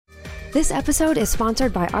This episode is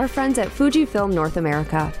sponsored by our friends at Fujifilm North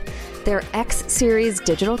America. Their X-Series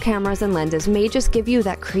digital cameras and lenses may just give you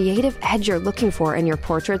that creative edge you're looking for in your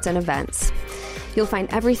portraits and events. You'll find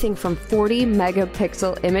everything from 40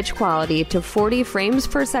 megapixel image quality to 40 frames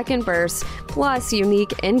per second bursts, plus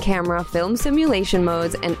unique in-camera film simulation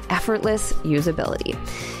modes and effortless usability.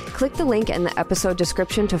 Click the link in the episode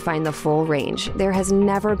description to find the full range. There has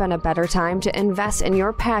never been a better time to invest in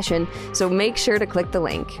your passion, so make sure to click the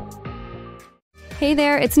link. Hey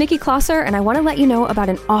there, it's Nikki Klosser, and I want to let you know about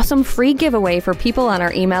an awesome free giveaway for people on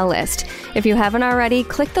our email list. If you haven't already,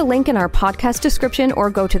 click the link in our podcast description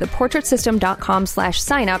or go to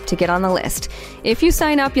theportraitsystem.com/sign-up to get on the list. If you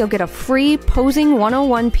sign up, you'll get a free Posing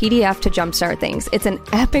 101 PDF to jumpstart things. It's an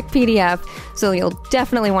epic PDF, so you'll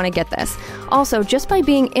definitely want to get this. Also, just by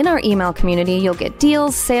being in our email community, you'll get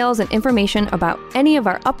deals, sales, and information about any of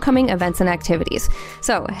our upcoming events and activities.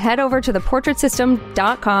 So head over to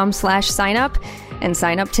theportraitsystem.com/sign-up and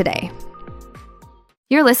sign up today.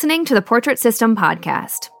 You're listening to the Portrait System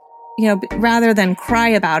podcast. You know, rather than cry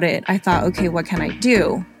about it, I thought, okay, what can I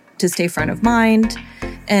do to stay front of mind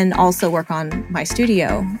and also work on my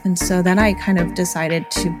studio? And so then I kind of decided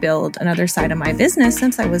to build another side of my business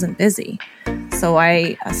since I wasn't busy. So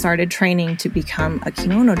I started training to become a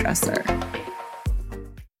kimono dresser.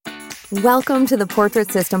 Welcome to the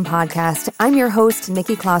Portrait System podcast. I'm your host,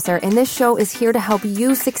 Nikki Klosser, and this show is here to help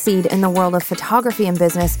you succeed in the world of photography and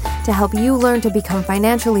business, to help you learn to become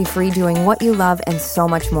financially free doing what you love and so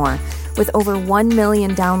much more. With over 1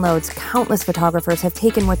 million downloads, countless photographers have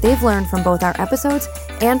taken what they've learned from both our episodes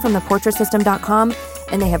and from theportraitsystem.com,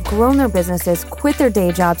 and they have grown their businesses, quit their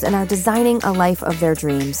day jobs, and are designing a life of their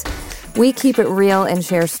dreams. We keep it real and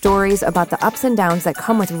share stories about the ups and downs that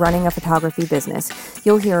come with running a photography business.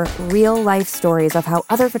 You'll hear real-life stories of how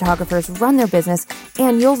other photographers run their business,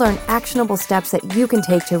 and you'll learn actionable steps that you can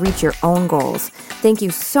take to reach your own goals. Thank you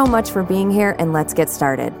so much for being here, and let's get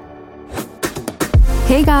started.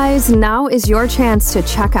 Hey guys, now is your chance to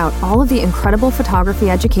check out all of the incredible photography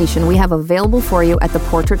education we have available for you at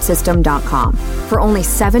theportraitsystem.com. For only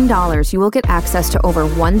 $7, you will get access to over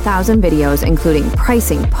 1,000 videos, including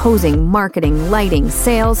pricing, posing, marketing, lighting,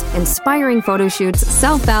 sales, inspiring photo shoots,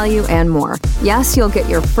 self-value, and more. Yes, you'll get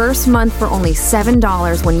your first month for only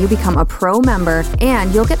 $7 when you become a pro member,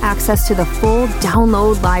 and you'll get access to the full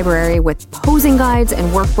download library with posing guides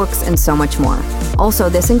and workbooks and so much more. Also,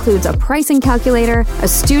 this includes a pricing calculator, a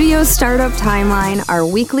studio startup timeline, our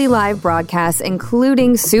weekly live broadcasts,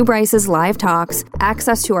 including Sue Bryce's live talks,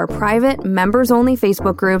 access to our private, members-only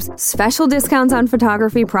Facebook groups, special discounts on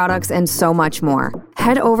photography products, and so much more.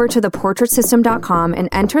 Head over to theportraitsystem.com and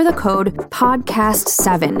enter the code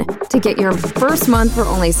PODCAST7 to get your first month for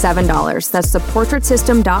only $7. That's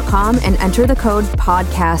theportraitsystem.com and enter the code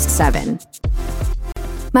PODCAST7.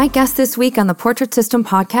 My guest this week on the Portrait System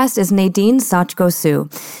podcast is Nadine Sachiko.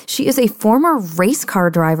 She is a former race car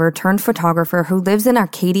driver turned photographer who lives in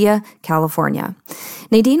Arcadia, California.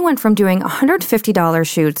 Nadine went from doing $150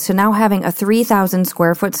 shoots to now having a 3,000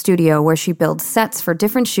 square foot studio where she builds sets for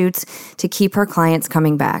different shoots to keep her clients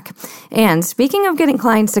coming back. And speaking of getting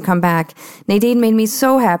clients to come back, Nadine made me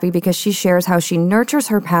so happy because she shares how she nurtures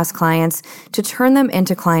her past clients to turn them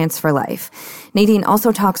into clients for life. Nadine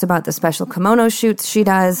also talks about the special kimono shoots she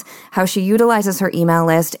does, how she utilizes her email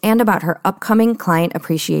list, and about her upcoming client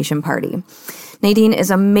appreciation party. Nadine is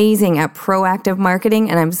amazing at proactive marketing,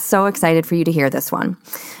 and I'm so excited for you to hear this one.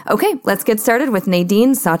 Okay, let's get started with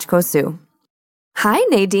Nadine Sachiko. Hi,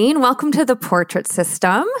 Nadine. Welcome to the Portrait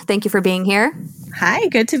System. Thank you for being here. Hi,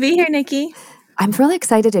 good to be here, Nikki. I'm really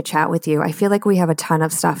excited to chat with you. I feel like we have a ton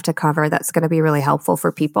of stuff to cover that's going to be really helpful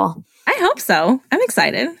for people. I hope so. I'm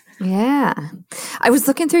excited. Yeah. I was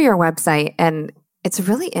looking through your website, and it's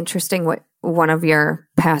really interesting what one of your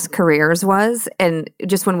past careers was. And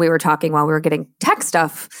just when we were talking while we were getting tech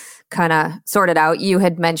stuff kind of sorted out, you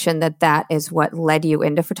had mentioned that that is what led you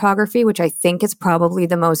into photography, which I think is probably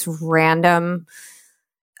the most random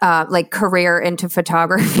career into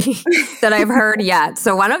photography that I've heard yet.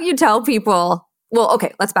 So why don't you tell people, well,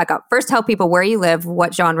 okay, let's back up. First, tell people where you live,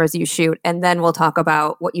 what genres you shoot, and then we'll talk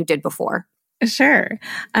about what you did before. Sure.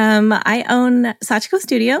 I own Sachiko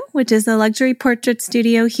Studio, which is a luxury portrait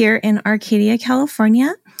studio here in Arcadia,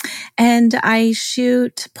 California. And I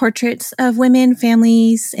shoot portraits of women,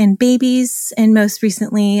 families, and babies. And most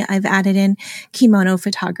recently, I've added in kimono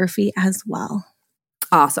photography as well.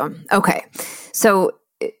 Awesome. Okay. So,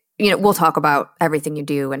 we'll talk about everything you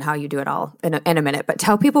do and how you do it all in a minute, but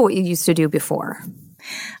tell people what you used to do before.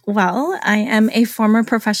 Well, I am a former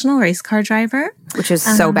professional race car driver. Which is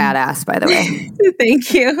so badass, by the way.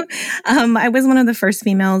 Thank you. I was one of the first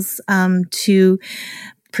females to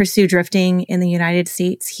pursue drifting in the United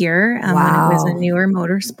States here when it was a newer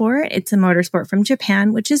motorsport. It's a motorsport from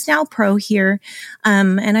Japan, which is now pro here.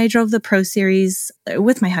 And I drove the pro series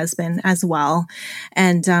with my husband as well.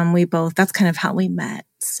 And that's kind of how we met.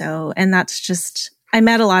 So, and that's just, I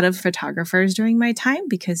met a lot of photographers during my time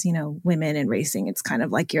because, women in racing, it's kind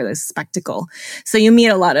of like you're this spectacle. So you meet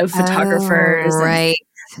a lot of photographers. Right.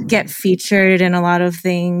 Get featured in a lot of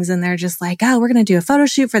things. And they're just like, oh, we're going to do a photo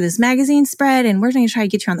shoot for this magazine spread. And we're going to try to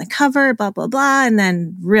get you on the cover, blah, blah, blah. And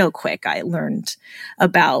then real quick, I learned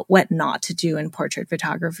about what not to do in portrait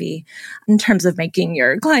photography in terms of making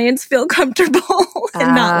your clients feel comfortable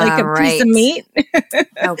and not like a piece of meat.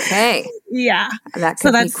 Okay. Yeah. That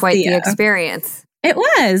could be quite the experience. It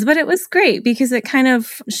was, but it was great because it kind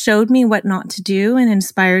of showed me what not to do and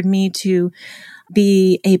inspired me to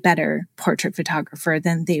be a better portrait photographer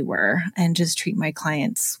than they were and just treat my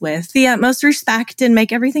clients with the utmost respect and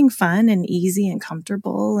make everything fun and easy and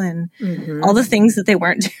comfortable and all the things that they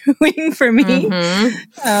weren't doing for me.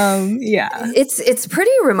 Yeah. It's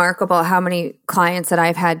pretty remarkable how many clients that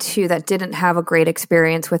I've had too that didn't have a great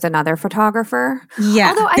experience with another photographer. Yeah.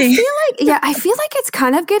 Although I feel like it's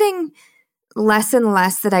kind of getting less and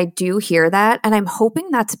less that I do hear that. And I'm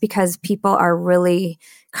hoping that's because people are really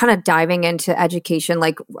kind of diving into education,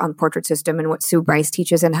 like on Portrait System and what Sue Bryce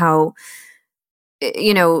teaches and how,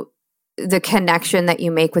 the connection that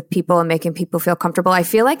you make with people and making people feel comfortable. I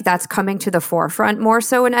feel like that's coming to the forefront more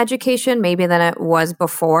so in education, maybe than it was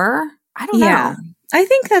before. I don't know. I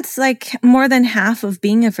think that's like more than half of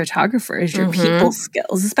being a photographer is your people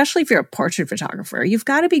skills, especially if you're a portrait photographer. You've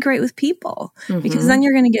got to be great with people because then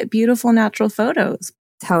you're going to get beautiful natural photos.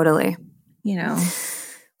 Totally.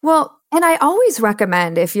 Well, and I always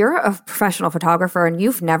recommend if you're a professional photographer and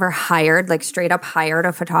you've never straight up hired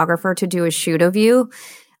a photographer to do a shoot of you,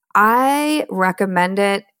 I recommend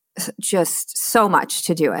it just so much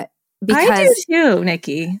to do it. Because I do too,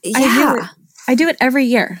 Nikki. Yeah. I do it every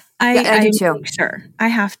year. I do too. Sure, I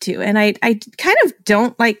have to. And I kind of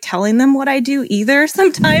don't like telling them what I do either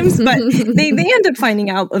sometimes, but they end up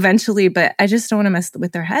finding out eventually, but I just don't want to mess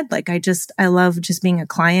with their head. Like I love just being a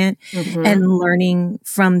client and learning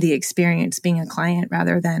from the experience being a client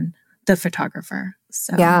rather than the photographer.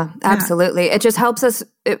 So yeah, absolutely. It just helps us,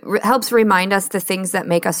 helps remind us the things that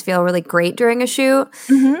make us feel really great during a shoot.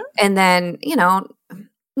 And then,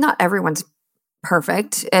 not everyone's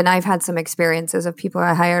perfect. And I've had some experiences of people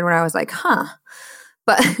I hired where I was like,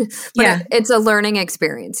 but it's a learning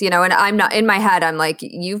experience, and I'm not in my head. I'm like,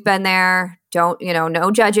 you've been there. Don't, no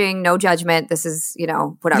judging, no judgment. This is,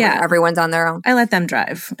 whatever. Yeah. Everyone's on their own. I let them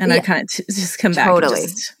drive and I kind of just come back and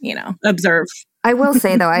just, observe. I will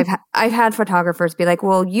say though, I've had photographers be like,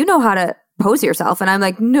 well, you know how to pose yourself. And I'm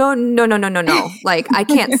like, no. Like, I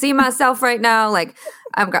can't see myself right now. Like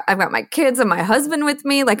I've got my kids and my husband with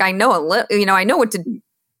me. Like I know I know what to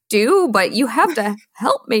do, but you have to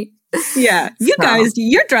help me. Yeah. You guys,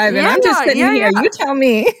 you're driving. I'm just sitting here. You tell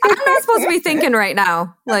me. I'm not supposed to be thinking right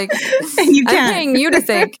now. Like you can't. I'm paying you to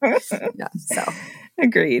think. Yeah, so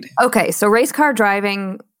agreed. Okay. So race car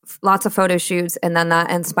driving, lots of photo shoots, and then that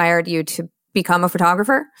inspired you to become a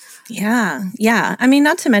photographer? Yeah. I mean,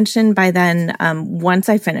 not to mention by then, once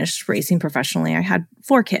I finished racing professionally, I had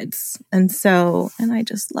 4 kids. And I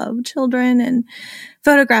just love children and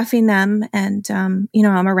photographing them. And,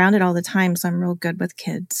 I'm around it all the time. So I'm real good with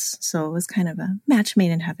kids. So it was kind of a match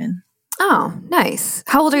made in heaven. Oh, nice.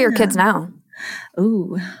 How old are your kids now?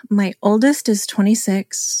 Ooh, my oldest is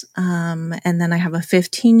 26. And then I have a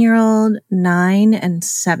 15-year-old, 9 and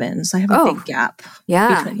 7. So I have a big gap.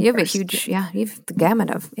 Yeah. You have the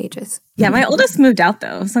gamut of ages. Yeah. My oldest moved out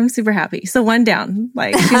though. So I'm super happy. So one down,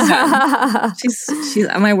 like she's done. she's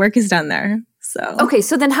my work is done there. So, okay.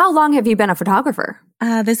 So then how long have you been a photographer?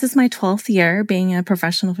 This is my 12th year being a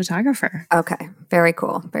professional photographer. Okay. Very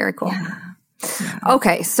cool. Very cool. Yeah.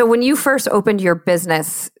 Okay. So when you first opened your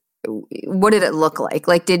business, what did it look like?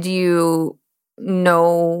 Like, did you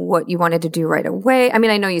know what you wanted to do right away? I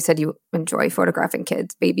mean, I know you said you enjoy photographing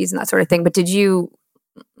kids, babies, and that sort of thing, but did you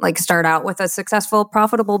start out with a successful,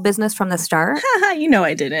 profitable business from the start?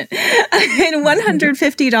 I didn't. I had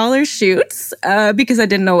 $150 shoots because I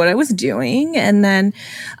didn't know what I was doing. And then,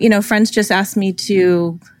 friends just asked me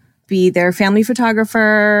to be their family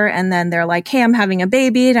photographer. And then they're like, hey, I'm having a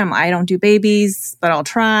baby. And I don't do babies, but I'll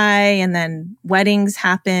try. And then weddings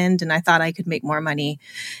happened. And I thought I could make more money,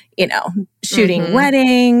 shooting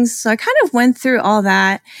weddings. So I kind of went through all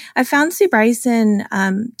that. I found Sue Bryce in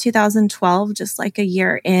 2012, just like a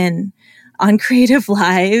year in on Creative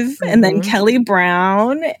Live, and then Kelly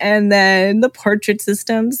Brown, and then the Portrait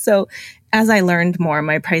System. So as I learned more,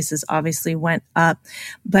 my prices obviously went up,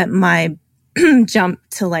 but my jump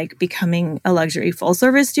to like becoming a luxury full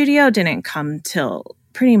service studio didn't come till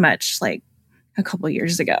pretty much like a couple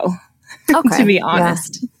years ago, to be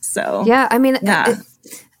honest. So yeah, I mean,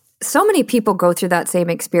 so many people go through that same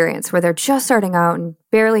experience where they're just starting out and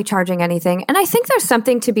barely charging anything. And I think there's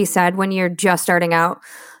something to be said when you're just starting out.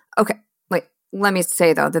 Okay, like let me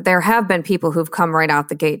say though that there have been people who've come right out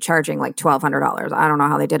the gate charging like $1,200. I don't know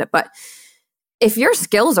how they did it, but if your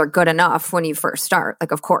skills are good enough when you first start,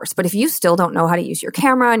 like of course, but if you still don't know how to use your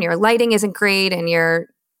camera and your lighting isn't great and you're,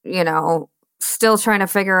 you know, still trying to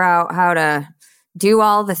figure out how to do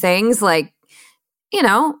all the things, like, you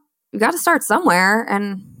know, you got to start somewhere.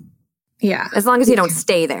 And yeah, as long as you don't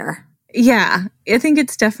stay there. Yeah, I think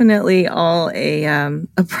it's definitely all a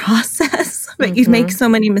process, but you make so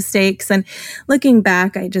many mistakes. And looking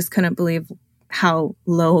back, I just couldn't believe how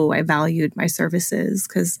low I valued my services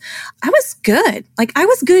because I was good. Like I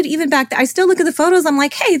was good even back then. I still look at the photos. I'm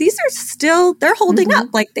like, hey, these are still, they're holding up.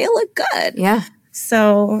 Like they look good. Yeah.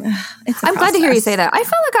 So I'm glad to hear you say that. I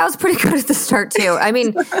felt like I was pretty good at the start too. I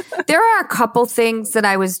mean, there are a couple things that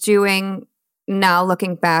I was doing now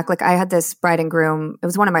looking back. Like I had this bride and groom. It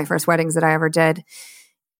was one of my first weddings that I ever did.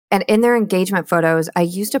 And in their engagement photos, I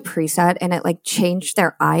used a preset and it like changed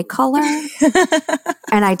their eye color.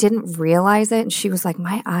 And I didn't realize it. And she was like,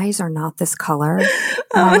 my eyes are not this color. And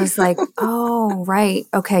I was like, oh, right.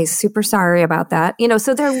 Okay. Super sorry about that. You know,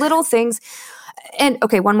 so they're little things. And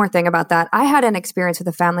okay, one more thing about that. I had an experience with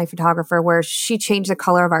a family photographer where she changed the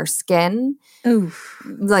color of our skin,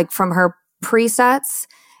 like from her presets.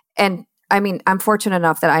 And I mean, I'm fortunate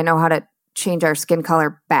enough that I know how to change our skin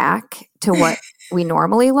color back to what we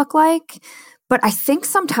normally look like. But I think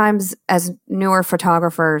sometimes as newer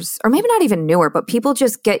photographers, or maybe not even newer, but people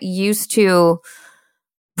just get used to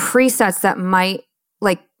presets that might,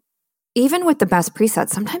 like, even with the best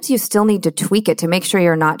presets, sometimes you still need to tweak it to make sure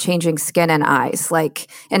you're not changing skin and eyes, like,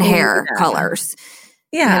 and hair colors.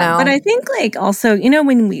 Yeah, you know? But I think like also, you know,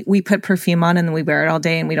 when we put perfume on and then we wear it all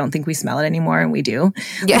day and we don't think we smell it anymore and we do.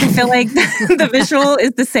 Yeah. Like, I feel like the visual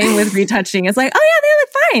is the same with retouching. It's like, oh yeah,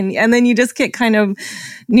 they look fine. And then you just get kind of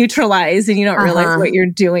neutralized and you don't realize what you're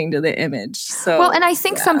doing to the image. So well, and I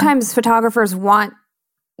think sometimes photographers want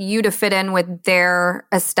you to fit in with their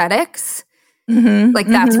aesthetics. Like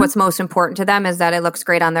that's what's most important to them is that it looks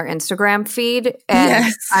great on their Instagram feed.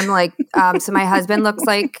 And I'm like, so my husband looks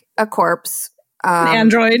like a corpse.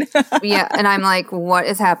 Android. Yeah. And I'm like, what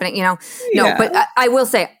is happening? You know, no, but I will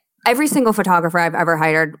say every single photographer I've ever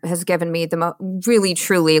hired has given me the really,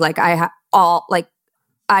 truly, like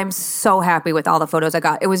I'm so happy with all the photos I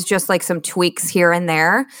got. It was just like some tweaks here and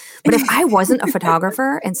there. But if I wasn't a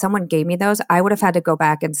photographer and someone gave me those, I would have had to go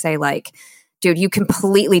back and say like, dude, you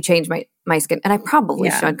completely changed my skin. And I probably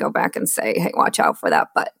should go back and say, hey, watch out for that.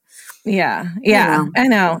 But yeah. I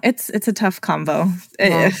know. It's a tough combo.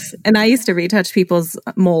 And I used to retouch people's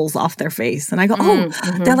moles off their face. And I go,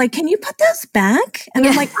 they're like, can you put those back? And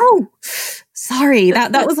I'm like, oh, sorry.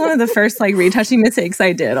 That was one of the first like retouching mistakes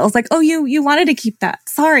I did. I was like, oh, you wanted to keep that.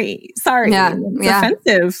 Sorry. Yeah. It's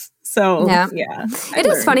offensive. So yeah. It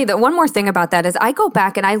is funny that one more thing about that is I go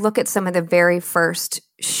back and I look at some of the very first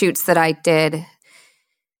shoots that I did,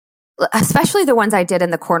 especially the ones I did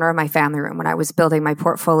in the corner of my family room when I was building my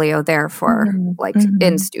portfolio there for like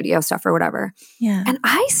in studio stuff or whatever. Yeah. And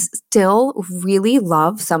I still really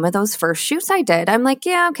love some of those first shoots I did. I'm like,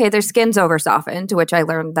 yeah, okay, their skin's over softened, which I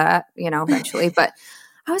learned that, you know, eventually. But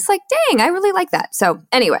I was like, dang, I really like that. So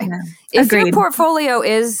anyway, if your portfolio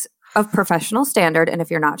is of professional standard, and if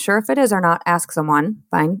you're not sure if it is or not, ask someone,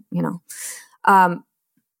 fine, you know.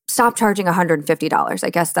 Stop charging $150. I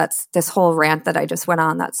guess that's this whole rant that I just went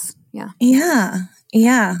on. That's, Yeah.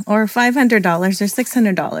 Or $500 or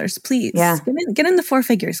 $600. Please. Yeah. Get in the four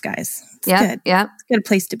figures, guys. It's good. Yeah. It's a good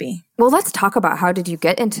place to be. Well, let's talk about how did you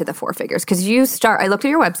get into the four figures? Because I looked at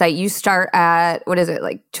your website, you start at, what is it,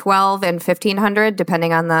 like 12 and 1,500,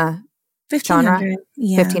 depending on the 1,500.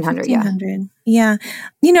 Yeah. 1,500. Yeah.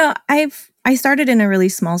 You know, I started in a really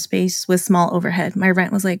small space with small overhead. My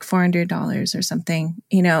rent was like $400 or something,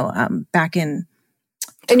 you know, back in.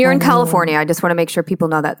 And you're in California. I just want to make sure people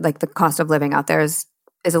know that like the cost of living out there is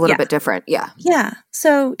a little bit different. Yeah. Yeah.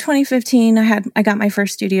 So 2015, I got my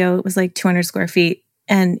first studio. It was like 200 square feet.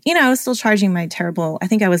 And, you know, I was still charging my terrible, I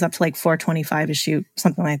think I was up to like $425 a shoot,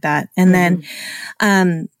 something like that. And then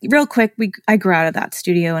real quick, I grew out of that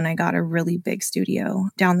studio and I got a really big studio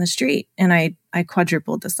down the street and I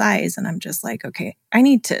quadrupled the size. And I'm just like, okay, I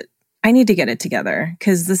need to get it together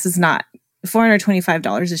because this is not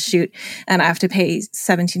 $425 a shoot and I have to pay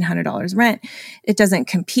 $1,700 rent. It doesn't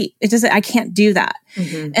compete. I can't do that.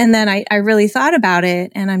 Mm-hmm. And then I really thought about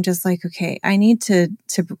it and I'm just like, okay, I need to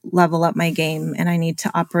level up my game and I need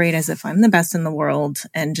to operate as if I'm the best in the world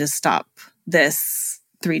and just stop this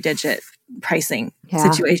 3-digit pricing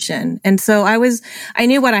situation. And so I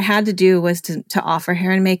knew what I had to do was to offer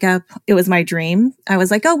hair and makeup. It was my dream. I was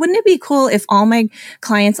like, oh, wouldn't it be cool if all my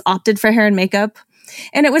clients opted for hair and makeup?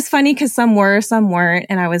 And it was funny because some were, some weren't.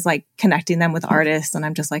 And I was like connecting them with artists. And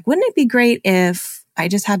I'm just like, wouldn't it be great if I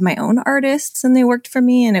just had my own artists and they worked for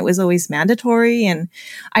me and it was always mandatory? And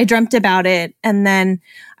I dreamt about it. And then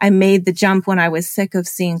I made the jump when I was sick of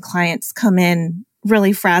seeing clients come in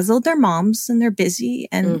really frazzled. They're moms and they're busy.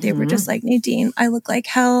 And they were just like, Nadine, I look like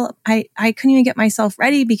hell. I couldn't even get myself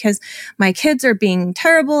ready because my kids are being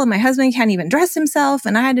terrible and my husband can't even dress himself.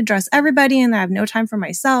 And I had to dress everybody and I have no time for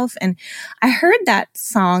myself. And I heard that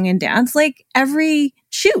song and dance like every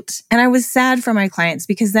shoot. And I was sad for my clients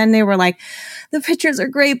because then they were like, the pictures are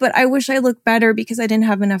great, but I wish I looked better because I didn't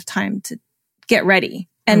have enough time to get ready.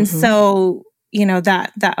 And so,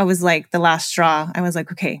 that I was like the last straw. I was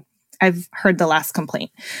like, okay, I've heard the last complaint,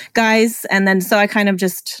 guys. And then, so I kind of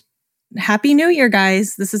just, Happy New Year,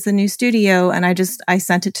 guys. This is the new studio. And I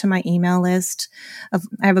sent it to my email list I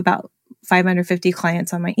have about 550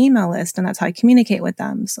 clients on my email list and that's how I communicate with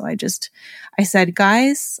them. So I said,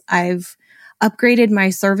 guys, I've upgraded my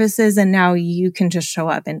services and now you can just show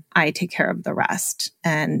up and I take care of the rest.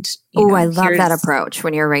 And, I love that approach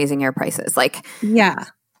when you're raising your prices. Like, yeah.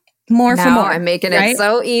 More now for more. I'm making it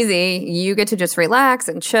so easy. You get to just relax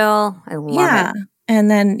and chill. I love it. And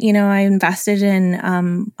then, I invested in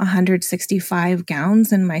 165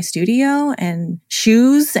 gowns in my studio and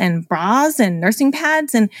shoes and bras and nursing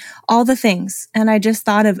pads and all the things. And I just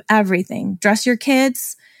thought of everything. Dress your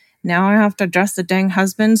kids. Now I have to dress the dang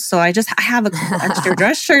husbands. So I have a couple extra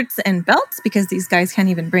dress shirts and belts because these guys can't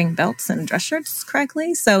even bring belts and dress shirts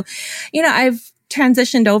correctly. So, I've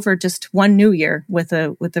transitioned over just one new year with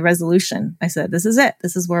a resolution. I said, this is it.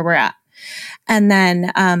 This is where we're at. And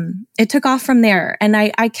then it took off from there. And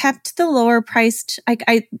I kept the lower priced,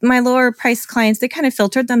 my lower priced clients, they kind of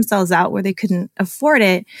filtered themselves out where they couldn't afford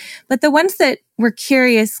it. But the ones that were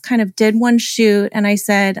curious kind of did one shoot. And I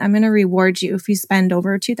said, I'm going to reward you. If you spend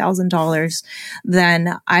over $2,000,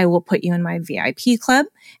 then I will put you in my VIP club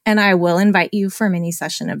and I will invite you for mini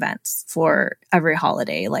session events for every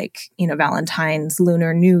holiday, like, Valentine's,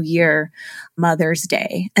 Lunar New Year, Mother's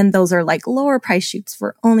Day. And those are like lower price shoots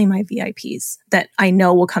for only my VIPs that I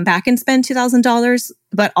know will come back and spend $2,000,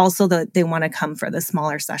 but also they want to come for the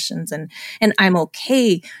smaller sessions. And I'm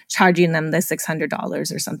okay charging them the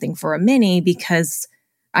 $600 or something for a mini because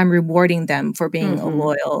I'm rewarding them for being a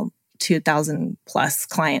loyal 2,000 plus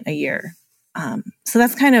client a year. So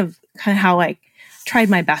that's kind of how I tried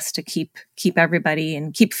my best to keep everybody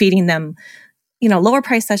and keep feeding them, lower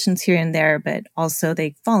price sessions here and there, but also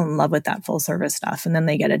they fall in love with that full service stuff. And then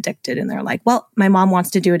they get addicted and they're like, well, my mom wants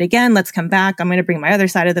to do it again. Let's come back. I'm going to bring my other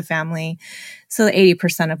side of the family. So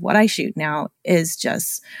 80% of what I shoot now is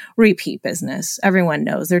just repeat business. Everyone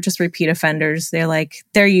knows they're just repeat offenders.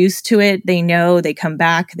 They're used to it. They know they come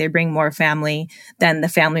back, they bring more family. Then the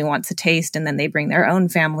family wants a taste and then they bring their own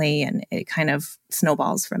family and it kind of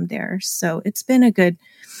snowballs from there. So it's been a good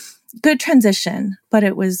transition, but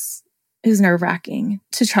it was nerve-wracking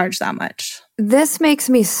to charge that much. This makes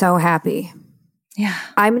me so happy. Yeah.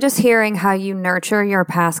 I'm just hearing how you nurture your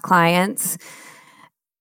past clients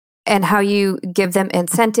and how you give them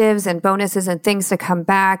incentives and bonuses and things to come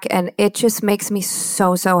back. And it just makes me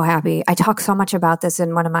so, so happy. I talk so much about this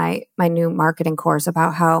in one of my new marketing course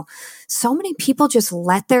about how so many people just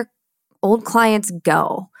let their old clients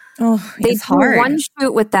go. Oh, they it's hard. do one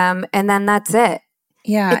shoot with them and then that's it.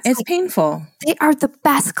 Yeah, it's painful. They are the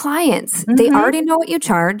best clients. They already know what you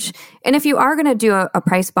charge. And if you are going to do a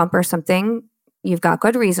price bump or something, you've got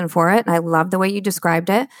good reason for it. And I love the way you described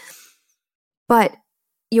it. But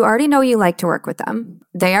you already know you like to work with them.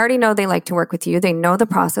 They already know they like to work with you. They know the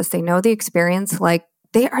process. They know the experience. Like,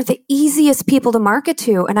 they are the easiest people to market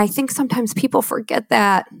to. And I think sometimes people forget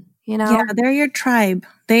that. Yeah, they're your tribe.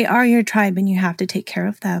 They are your tribe and you have to take care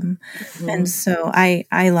of them. And so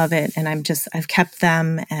I love it. And I've kept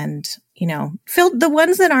them and, the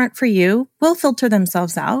ones that aren't for you will filter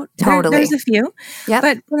themselves out. Totally. There's a few. Yep.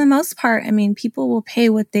 But for the most part, people will pay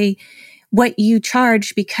what you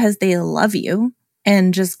charge because they love you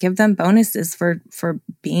and just give them bonuses for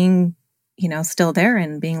being, still there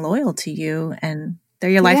and being loyal to you. And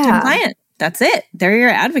they're your lifetime client. That's it. They're your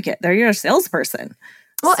advocate. They're your salesperson.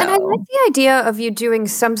 Well, and I like the idea of you doing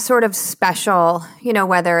some sort of special,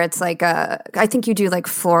 whether it's like I think you do like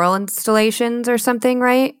floral installations or something,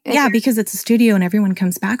 right? Yeah, because it's a studio and everyone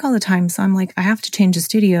comes back all the time. So I'm like, I have to change the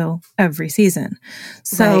studio every season.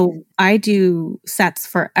 So I do sets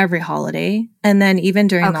for every holiday. And then even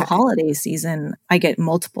during the holiday season, I get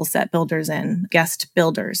multiple set builders in, guest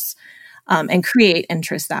builders, and create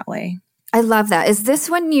interest that way. I love that. Is this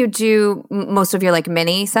when you do most of your like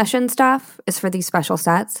mini session stuff is for these special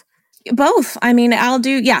sets? Both. I mean,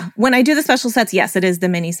 when I do the special sets, yes, it is the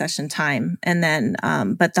mini session time. And then,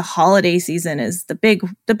 but the holiday season is the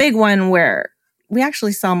big one where we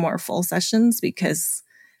actually sell more full sessions because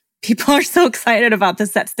people are so excited about the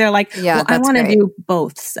sets. They're like, well, I want to do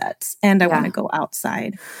both sets and I want to go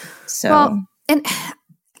outside. So, and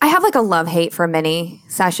I have like a love-hate for mini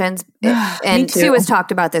sessions. And Sue has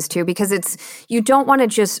talked about this too, because you don't want to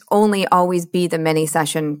just only always be the mini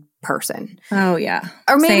session person. Oh, yeah.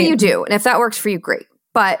 Or maybe you do. And if that works for you, great.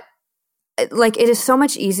 But like it is so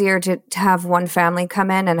much easier to have one family come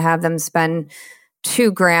in and have them spend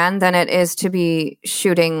 $2,000 than it is to be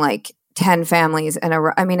shooting like 10 families in a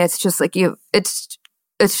row. I mean, it's just like you know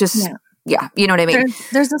what I mean?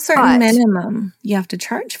 There's a certain minimum you have to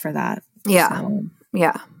charge for that. Yeah. So.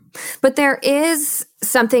 Yeah. But there is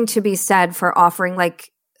something to be said for offering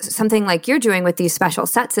like something like you're doing with these special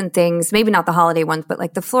sets and things, maybe not the holiday ones, but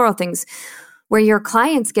like the floral things where your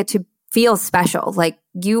clients get to feel special. Like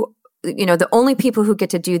the only people who get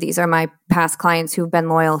to do these are my past clients who've been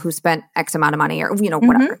loyal, who spent X amount of money or,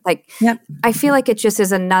 whatever. Like, I feel like it just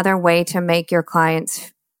is another way to make your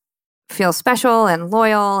clients feel special and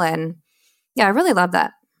loyal. And I really love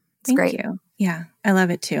that. It's great. Thank you. Yeah, I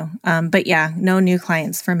love it too. But yeah, no new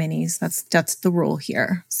clients for minis. That's the rule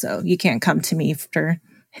here. So you can't come to me for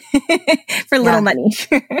little money.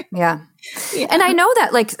 Yeah. And I know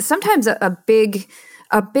that like sometimes a big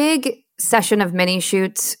session of mini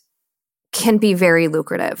shoots can be very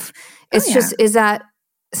lucrative. It's just, is that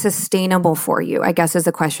sustainable for you? I guess is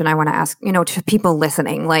the question I want to ask, to people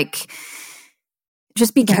listening. Like,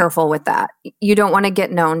 just be careful with that. You don't want to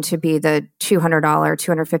get known to be the $200,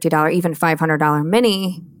 $250, even $500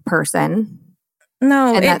 mini person.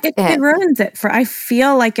 No, it ruins it. I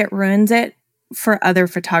feel like it ruins it for other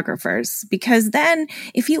photographers, because then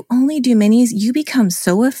if you only do minis, you become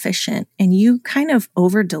so efficient and you kind of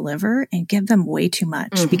over deliver and give them way too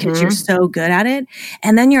much because you're so good at it.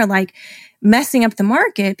 And then you're like messing up the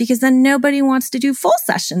market, because then nobody wants to do full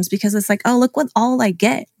sessions because it's like, oh, look what all I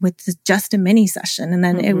get with just a mini session. And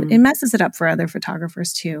then it messes it up for other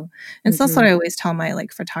photographers too. And so that's what I always tell my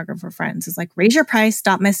like photographer friends is like, raise your price,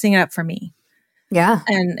 stop messing it up for me. Yeah.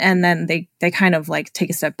 And then they kind of like take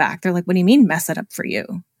a step back. They're like, what do you mean mess it up for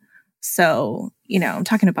you? So, I'm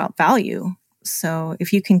talking about value. So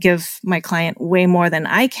if you can give my client way more than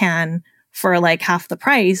I can for like half the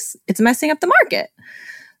price, it's messing up the market.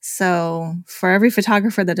 So for every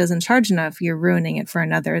photographer that doesn't charge enough, you're ruining it for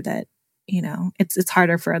another that, it's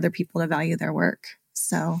harder for other people to value their work.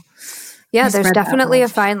 So yeah, there's definitely a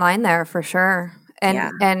fine line there for sure.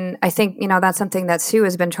 And I think, that's something that Sue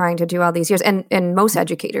has been trying to do all these years. And most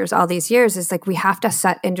educators all these years is like, we have to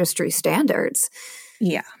set industry standards.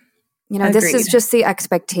 Yeah. This is just the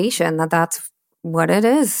expectation that's what it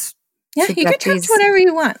is. Yeah. You can charge whatever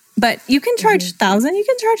you want, but you can charge 1,000, you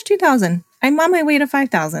can charge 2,000. I'm on my way to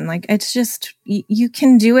 5,000. Like, it's just, you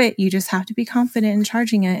can do it. You just have to be confident in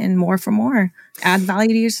charging it and more for more. Add value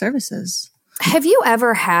to your services. Have you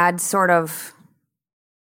ever had sort of,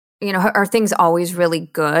 are things always really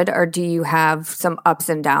good, or do you have some ups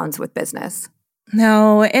and downs with business?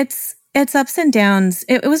 No, it's ups and downs.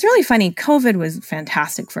 It was really funny. COVID was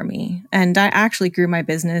fantastic for me. And I actually grew my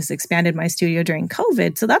business, expanded my studio during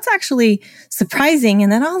COVID. So that's actually surprising.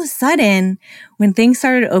 And then all of a sudden, when things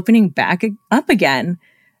started opening back up again,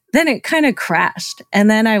 then it kind of crashed. And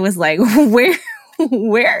then I was like,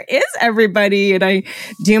 where is everybody? And I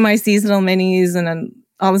do my seasonal minis, and then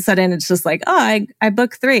all of a sudden it's just like, oh, I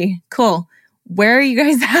booked 3. Cool. Where are you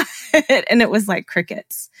guys at? And it was like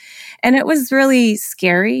crickets. And it was really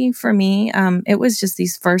scary for me. It was just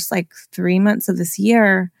these first like 3 months of this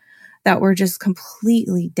year that were just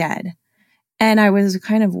completely dead. And I was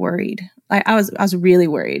kind of worried. I was really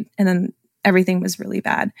worried. And then everything was really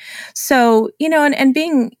bad. So, and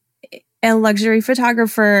being a luxury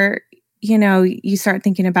photographer, you start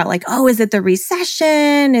thinking about like, oh, is it the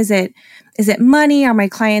recession? Is it money? Are my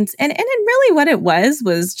clients? And it really what it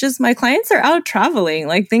was just my clients are out traveling.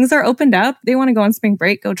 Like, things are opened up. They want to go on spring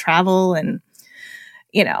break, go travel. And,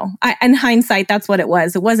 in hindsight, that's what it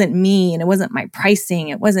was. It wasn't me, and it wasn't my pricing.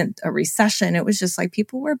 It wasn't a recession. It was just like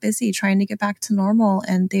people were busy trying to get back to normal,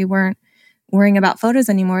 and they weren't worrying about photos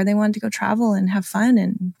anymore. They wanted to go travel and have fun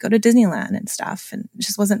and go to Disneyland and stuff. And it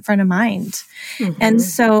just wasn't front of mind. And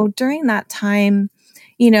so during that time,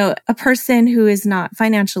 a person who is not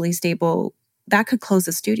financially stable, that could close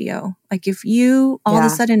a studio. Like if you all of a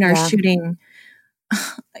sudden are shooting,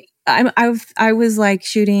 I was like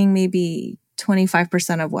shooting maybe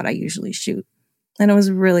 25% of what I usually shoot. And it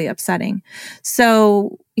was really upsetting.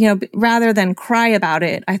 So, rather than cry about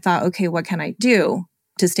it, I thought, okay, what can I do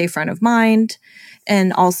to stay front of mind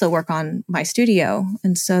and also work on my studio?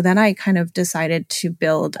 And so then I kind of decided to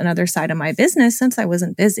build another side of my business since I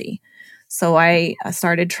wasn't busy. So I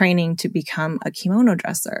started training to become a kimono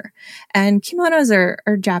dresser. And kimonos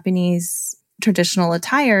are Japanese traditional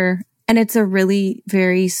attire. And it's a really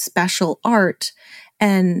very special art.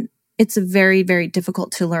 And it's very, very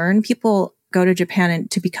difficult to learn. People go to Japan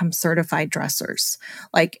and to become certified dressers.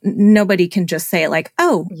 Like nobody can just say like,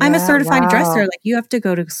 oh, I'm a certified dresser. Like you have to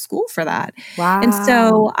go to school for that. Wow. And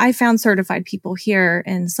so I found certified people here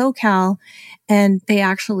in SoCal and they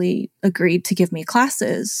actually agreed to give me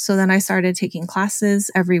classes. So then I started taking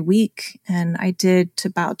classes every week and I did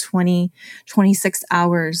about 26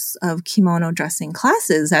 hours of kimono dressing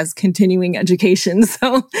classes as continuing education.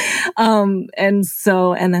 So,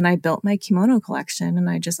 and then I built my kimono collection and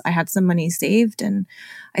I had some money saved and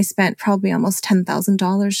I spent probably almost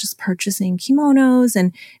 $10,000 just purchasing kimonos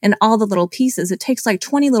and all the little pieces. It takes like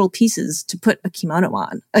 20 little pieces to put a kimono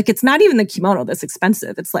on. Like it's not even the kimono that's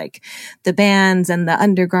expensive. It's like the bands and the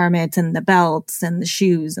undergarments and the belts and the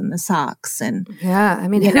shoes and the socks. And yeah, I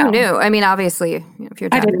mean, who knew? I mean, obviously, if you're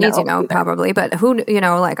Japanese, probably, but who,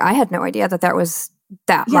 like I had no idea that was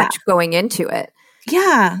that much going into it.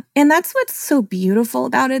 Yeah. And that's what's so beautiful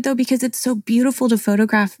about it though, because it's so beautiful to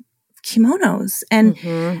photograph kimonos and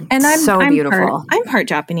I'm beautiful. I'm part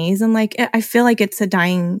Japanese and like I feel like it's a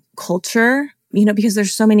dying culture, because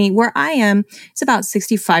there's so many. Where I am, it's about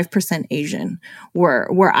 65% Asian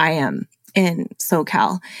where I am in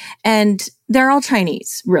SoCal, and they're all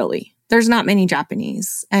Chinese. Really, there's not many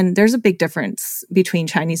Japanese, and there's a big difference between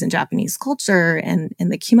Chinese and Japanese culture and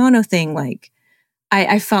the kimono thing. Like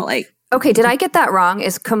I felt like. Okay, did I get that wrong?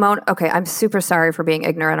 Is kimono... Okay, I'm super sorry for being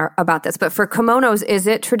ignorant about this, but for kimonos, is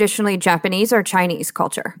it traditionally Japanese or Chinese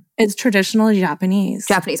culture? It's traditionally Japanese.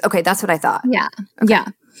 Japanese. Okay, that's what I thought. Yeah. Okay. Yeah.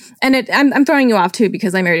 And I'm throwing you off too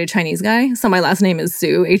because I married a Chinese guy. So my last name is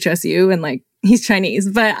Su, HSU, and like he's Chinese.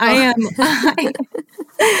 But I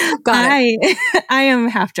am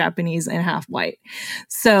half Japanese and half white.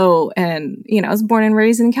 So, and I was born and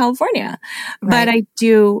raised in California. Right.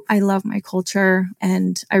 But I love my culture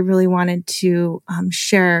and I really wanted to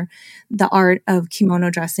share the art of kimono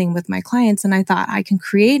dressing with my clients. And I thought I can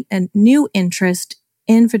create a new interest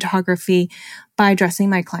in photography by dressing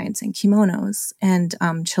my clients in kimonos. And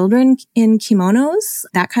children in kimonos,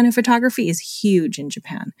 that kind of photography is huge in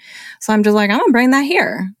Japan. So I'm just like, I'm going to bring that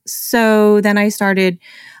here. So then I started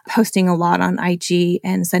posting a lot on IG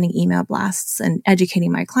and sending email blasts and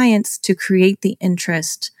educating my clients to create the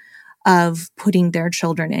interest of putting their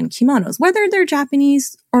children in kimonos, whether they're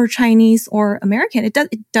Japanese or Chinese or American. It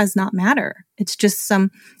does not matter. It's just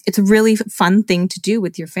it's a really fun thing to do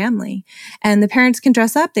with your family. And the parents can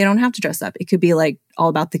dress up. They don't have to dress up. It could be like all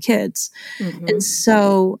about the kids. Mm-hmm. And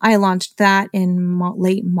so I launched that in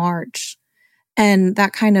late March. And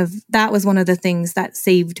that was one of the things that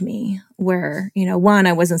saved me where, one,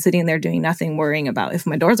 I wasn't sitting there doing nothing, worrying about if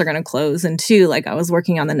my doors are going to close. And two, like I was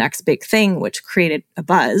working on the next big thing, which created a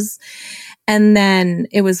buzz. And then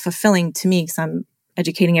it was fulfilling to me because I'm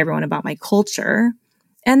educating everyone about my culture.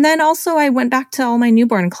 And then also I went back to all my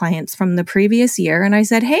newborn clients from the previous year and I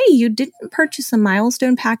said, hey, you didn't purchase a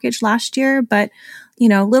milestone package last year, but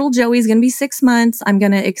little Joey's going to be 6 months. I'm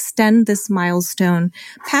going to extend this milestone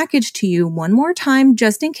package to you one more time,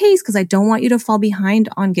 just in case, because I don't want you to fall behind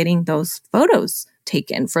on getting those photos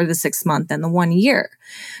taken for the 6 month and the 1 year.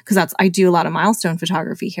 Because I do a lot of milestone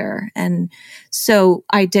photography here. And so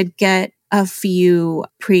I did get a few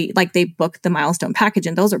they booked the milestone package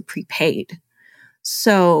and those are prepaid.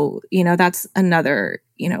 So, that's another,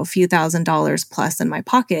 a few $1,000s plus in my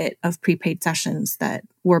pocket of prepaid sessions that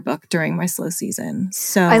were booked during my slow season.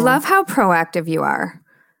 So I love how proactive you are.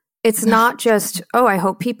 It's not just, I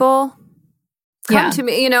hope people come to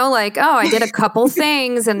me, like, I did a couple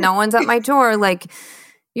things and no one's at my door. Like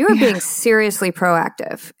you are being seriously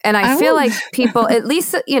proactive. And I feel like people, at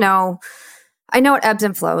least, I know it ebbs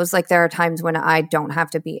and flows. Like there are times when I don't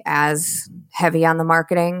have to be as heavy on the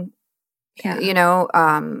marketing. Yeah.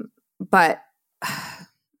 But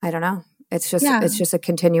I don't know. It's just a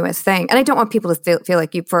continuous thing. And I don't want people to feel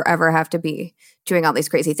like you forever have to be doing all these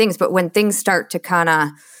crazy things. But when things start to kind of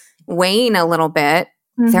wane a little bit,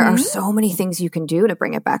 there are so many things you can do to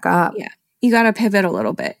bring it back up. Yeah. You got to pivot a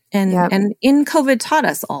little bit. And in COVID taught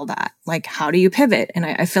us all that. Like, how do you pivot? And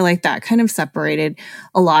I feel like that kind of separated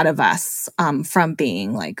a lot of us from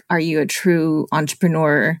being like, are you a true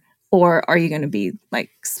entrepreneur, or are you going to be like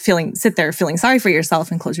sit there feeling sorry for yourself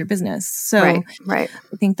and close your business? So right.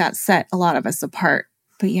 I think that set a lot of us apart.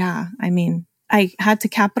 But yeah, I mean, I had to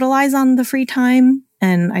capitalize on the free time.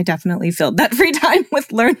 And I definitely filled that free time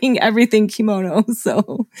with learning everything kimono.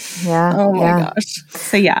 So, oh my gosh.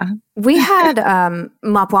 So, yeah. We had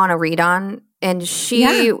Mapwana Reed on, and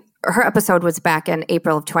her episode was back in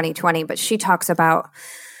April of 2020, but she talks about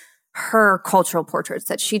her cultural portraits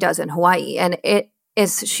that she does in Hawaii. And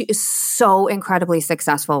she is so incredibly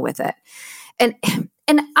successful with it. And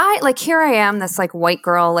I, like, here I am, this like white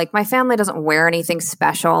girl, like my family doesn't wear anything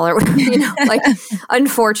special or, like,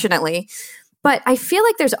 unfortunately. But I feel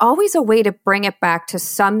like there's always a way to bring it back to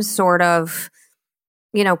some sort of,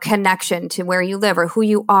 connection to where you live or who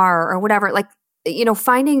you are or whatever. Like,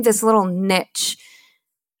 finding this little niche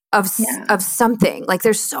of something. Like,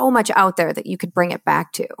 there's so much out there that you could bring it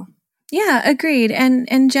back to. Yeah, agreed.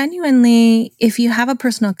 And genuinely, if you have a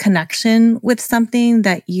personal connection with something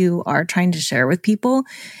that you are trying to share with people,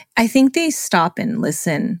 I think they stop and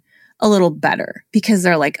listen a little better because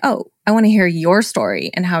they're like, oh, I want to hear your story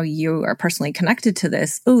and how you are personally connected to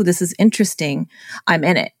this. Oh, this is interesting. I'm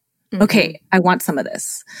in it. Okay, I want some of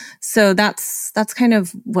this. So that's kind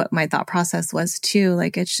of what my thought process was too.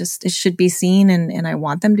 Like, it should be seen and I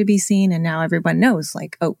want them to be seen. And now everyone knows,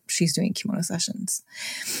 like, oh, she's doing kimono sessions.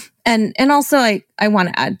 And also I want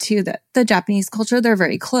to add too that the Japanese culture, they're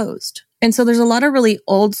very closed. And so there's a lot of really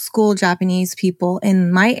old school Japanese people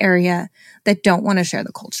in my area that don't want to share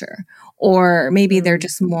the culture. Or maybe they're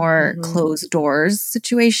just more closed doors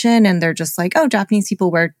situation. And they're just like, oh, Japanese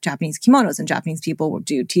people wear Japanese kimonos and Japanese people will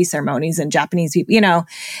do tea ceremonies and Japanese people,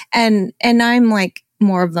 and I'm like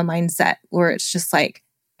more of the mindset where it's just like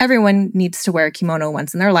everyone needs to wear a kimono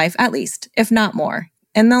once in their life, at least, if not more.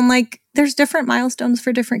 And then like there's different milestones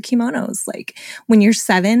for different kimonos. Like when you're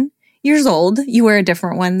 7 years old, you wear a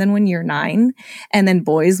different one than when you're 9. And then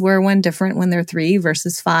boys wear one different when they're 3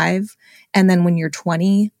 versus 5. And then when you're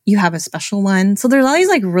 20, you have a special one. So there's all these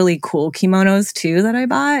like really cool kimonos too that I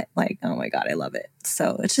bought. Like, oh my God, I love it.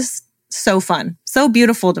 So it's just so fun. So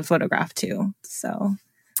beautiful to photograph too. So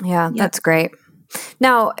yeah, that's great.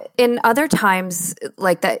 Now, in other times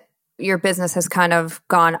like that, your business has kind of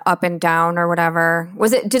gone up and down or whatever.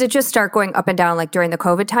 Did it just start going up and down like during the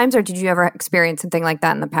COVID times, or did you ever experience something like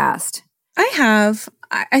that in the past? I have.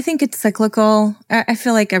 I think it's cyclical. I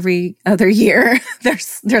feel like every other year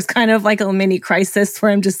there's kind of like a mini crisis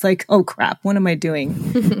where I'm just like, oh crap, what am I doing?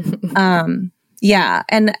 Yeah.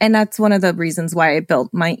 And that's one of the reasons why I built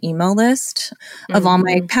my email list of all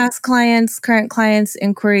my past clients, current clients,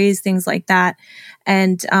 inquiries, things like that.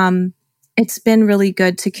 And it's been really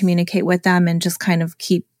good to communicate with them and just kind of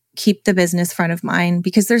keep the business front of mind,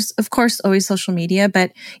 because there's of course always social media,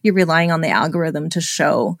 but you're relying on the algorithm to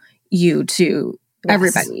show you to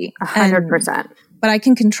everybody. 100%. But I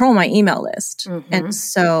can control my email list.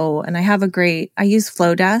 And I have I use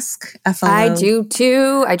Flowdesk. I do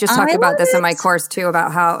too. I just talked about this in my course too,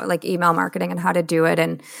 about how like email marketing and how to do it.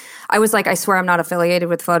 And I was like, I swear I'm not affiliated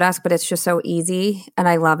with Flowdesk, but it's just so easy and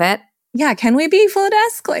I love it. Yeah. Can we be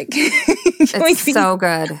Flowdesk? Like, it's so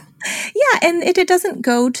good. Yeah. And it doesn't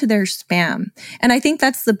go to their spam. And I think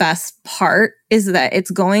that's the best part, is that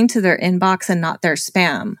it's going to their inbox and not their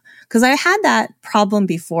spam. Because I had that problem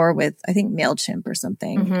before with, I think, MailChimp or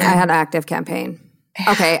something. I had ActiveCampaign.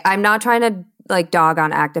 Okay, I'm not trying to like dog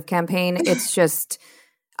on ActiveCampaign. It's just,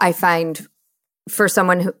 I find for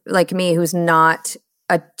someone like me who's not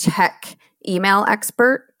a tech email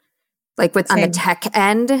expert, like on the tech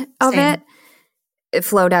end of it,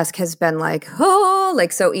 Flowdesk has been like,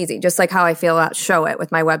 so easy. Just like how I feel about Show It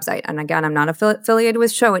with my website. And again, I'm not affiliated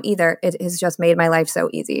with Show It either. It has just made my life so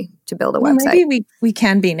easy to build a website. Maybe we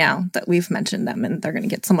can be now that we've mentioned them, and they're going to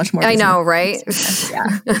get so much more business. I know, right?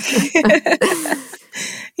 Yeah.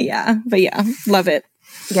 Yeah. But yeah, love it.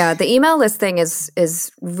 Yeah. The email list thing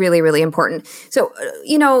is really, really important. So,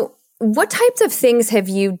 what types of things have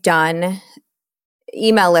you done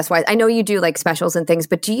email list wise? I know you do like specials and things,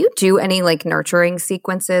 but do you do any like nurturing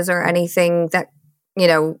sequences or anything that,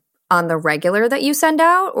 on the regular that you send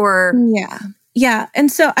out, or? Yeah. And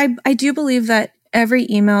so I do believe that every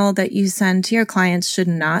email that you send to your clients should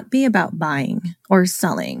not be about buying or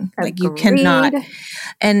selling. Agreed. Like you cannot.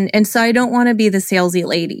 And so I don't want to be the salesy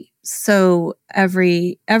lady. So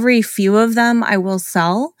every few of them I will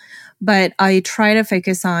sell, but I try to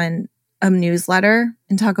focus on a newsletter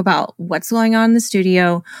and talk about what's going on in the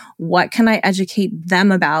studio, what can I educate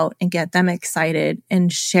them about and get them excited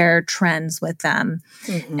and share trends with them.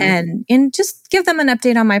 And just give them an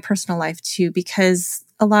update on my personal life too, because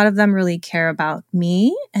a lot of them really care about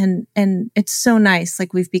me. And it's so nice.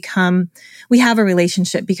 Like we have a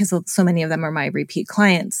relationship because so many of them are my repeat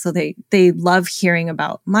clients. So they love hearing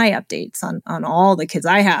about my updates on all the kids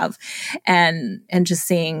I have and just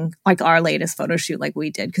seeing like our latest photo shoot like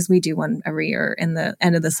we did, because we do one every year in the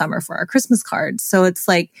end of the summer for our Christmas cards. So it's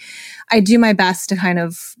like, I do my best to kind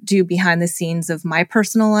of do behind the scenes of my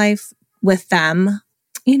personal life with them,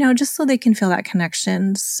 just so they can feel that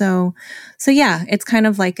connection. So yeah, it's kind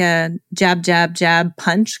of like a jab, jab, jab,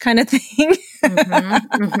 punch kind of thing.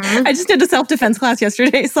 I just did a self-defense class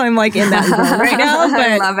yesterday, so I'm like in that zone right now. But,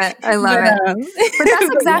 I love it. But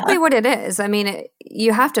that's exactly what it is. I mean,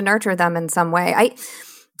 you have to nurture them in some way.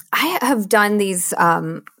 I have done these,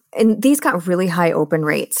 and these got really high open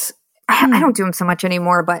rates. I don't do them so much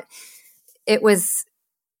anymore, but it was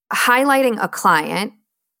highlighting a client.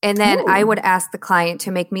 And then I would ask the client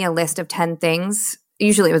to make me a list of 10 things.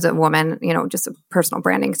 Usually it was a woman, just a personal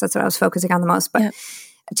branding, because that's what I was focusing on the most. But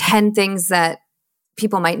 10 things that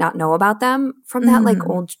people might not know about them from that like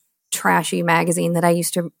old trashy magazine that I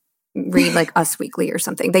used to read, like Us Weekly or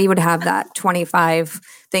something. They would have that 25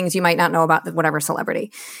 things you might not know about whatever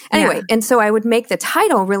celebrity. Anyway, and so I would make the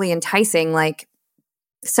title really enticing, like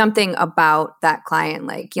something about that client.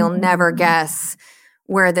 Like, you'll never guess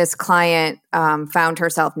where this client found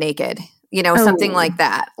herself naked, something like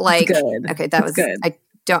that. Like, okay, that was good.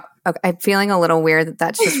 I'm feeling a little weird that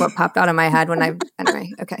that's just what popped out of my head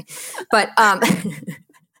anyway, okay. But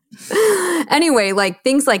anyway, like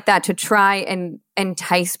things like that to try and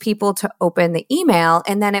entice people to open the email.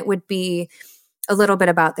 And then it would be a little bit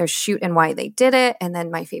about their shoot and why they did it, and then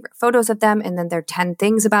my favorite photos of them, and then their 10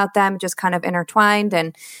 things about them just kind of intertwined,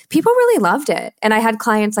 and people really loved it. And I had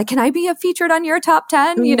clients like, can I be featured on your top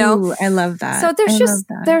 10? Ooh, I love that. So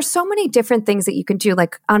there's so many different things that you can do.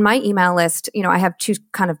 Like on my email list, I have two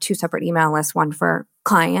separate email lists, one for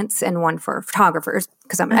clients and one for photographers,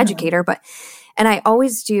 because I'm an educator, and I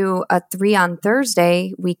always do a 3 on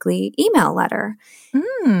Thursday weekly email letter.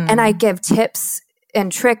 And I give tips and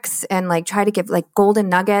tricks and like try to give like golden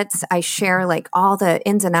nuggets. I share like all the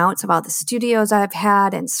ins and outs of all the studios I've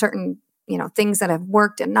had and certain, things that have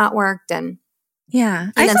worked and not worked. And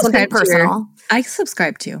then something personal. I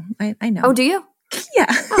subscribe to. I know. Oh, do you? Yeah.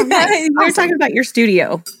 Oh, nice. We were talking about your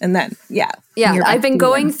studio and then, Yeah. I've been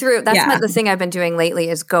going through, that's the thing I've been doing lately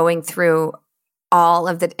is going through all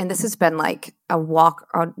of and this has been like a walk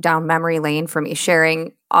down memory lane for me,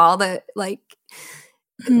 sharing all the like,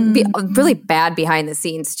 really bad behind the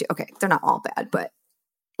scenes too. Okay, they're not all bad, but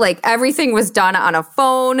like everything was done on a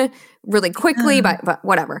phone really quickly, but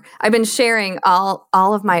whatever. I've been sharing all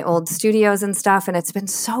of my old studios and stuff, and it's been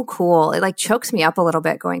so cool. It like chokes me up a little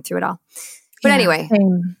bit going through it all. But anyway,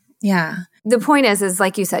 the point is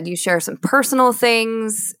like you said, you share some personal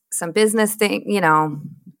things, some business thing.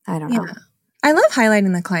 I don't know. I love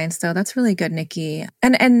highlighting the clients though. That's really good, Nikki.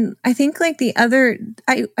 And I think like the other,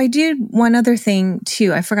 I do one other thing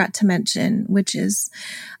too, I forgot to mention, which is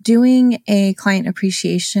doing a client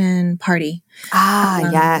appreciation party.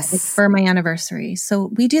 Yes. For my anniversary.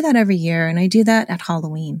 So we do that every year, and I do that at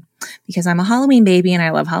Halloween because I'm a Halloween baby and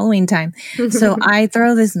I love Halloween time. So I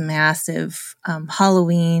throw this massive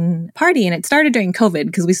Halloween party, and it started during COVID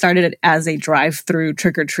because we started it as a drive-through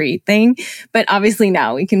trick-or-treat thing. But obviously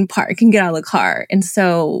now we can park and get out of the car. And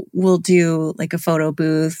so we'll do like a photo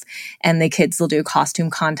booth, and the kids will do a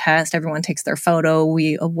costume contest. Everyone takes their photo.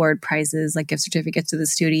 We award prizes like gift certificates to the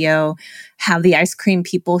studio, have the ice cream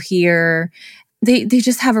people here. They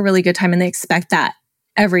just have a really good time, and they expect that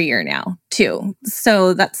every year now too.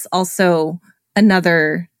 So that's also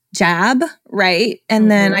another jab, right? And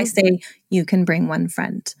then I say, you can bring one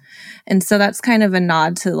friend. And so that's kind of a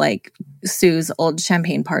nod to like Sue's old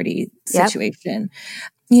champagne party situation,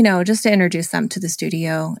 just to introduce them to the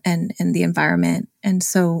studio and the environment. And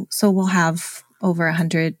so we'll have over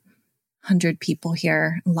 100 people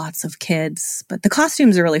here, lots of kids, but the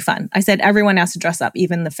costumes are really fun. I said everyone has to dress up,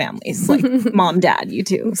 even the families, like mom, dad, you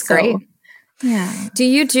too. It's great. Yeah. Do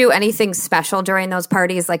you do anything special during those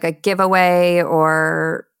parties, like a giveaway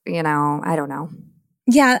or, I don't know?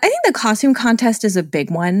 Yeah, I think the costume contest is a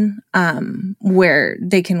big one, where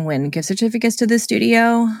they can win gift certificates to the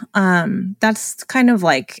studio. That's kind of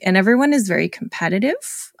like, and everyone is very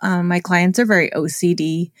competitive. My clients are very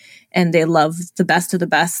OCD and they love the best of the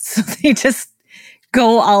best. So they just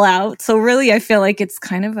go all out. So really, I feel like it's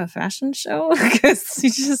kind of a fashion show because you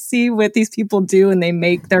just see what these people do and they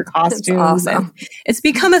make their costumes. Awesome. And it's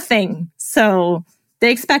become a thing. So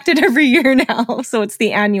they expect it every year now. So it's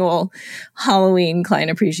the annual Halloween client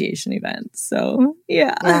appreciation event. So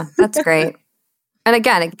yeah. Yeah, that's great. And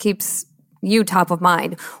again, it keeps you top of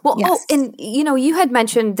mind. Well, Yes. and you had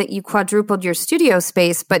mentioned that you quadrupled your studio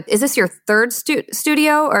space, but is this your third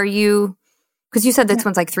studio? Or because you said this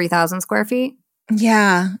one's like 3,000 square feet?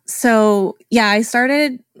 Yeah. So I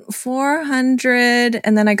started 400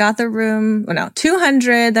 and then I got the room,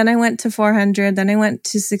 200, then I went to 400, then I went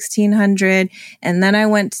to 1,600, and then I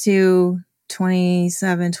went to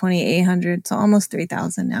 2,800, so almost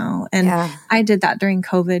 3,000 now. And I did that during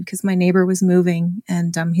COVID because my neighbor was moving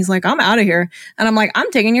and he's like, I'm out of here. And I'm like,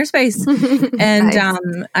 I'm taking your space. And Nice.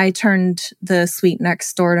 I turned the suite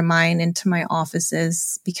next door to mine into my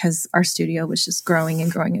offices because our studio was just growing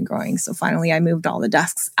and growing and growing. So finally I moved all the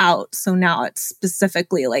desks out. So now it's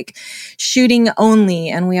specifically like shooting only.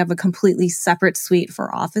 And we have a completely separate suite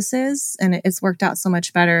for offices. And it's worked out so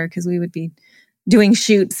much better because we would be doing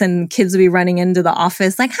shoots and kids would be running into the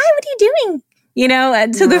office like, hi, what are you doing?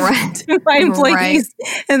 And to my employees.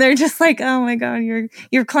 Right. And they're just like, oh my God,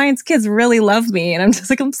 your clients' kids really love me. And I'm just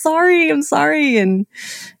like, I'm sorry. And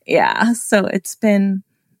yeah, so it's been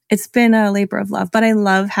a labor of love, but I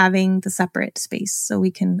love having the separate space. So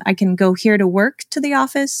I can go here to work to the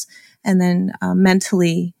office and then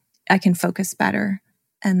mentally I can focus better.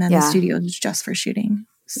 And then the studio is just for shooting.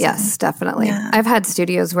 So, yes, definitely. Yeah. I've had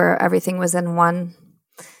studios where everything was in one,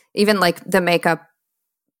 even like the makeup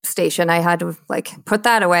station. I had to like put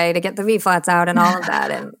that away to get the V-flats out and all of that,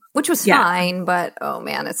 and which was fine. But oh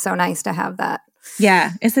man, it's so nice to have that.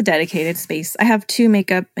 Yeah, it's a dedicated space. I have 2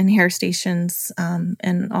 makeup and hair stations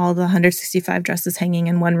and all the 165 dresses hanging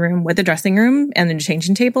in one room with a dressing room and a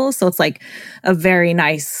changing table. So it's like a very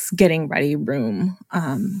nice getting ready room.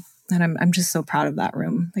 And I'm just so proud of that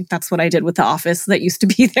room. Like that's what I did with the office that used to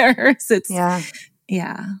be there. So it's,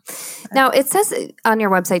 yeah. Now it says on your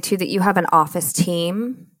website too that you have an office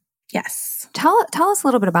team. Yes. Tell us a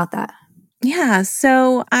little bit about that. Yeah.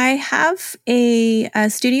 So I have a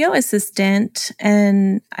studio assistant,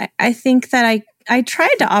 and I think that I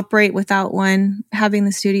tried to operate without one having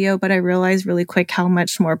the studio, but I realized really quick how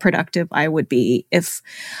much more productive I would be if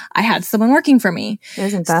I had someone working for me.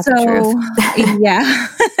 Isn't that the truth? Yeah.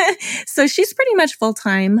 So she's pretty much full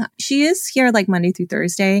time. She is here like Monday through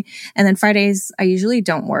Thursday. And then Fridays, I usually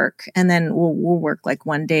don't work. And then we'll work like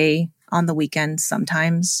one day on the weekends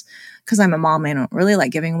sometimes because I'm a mom. I don't really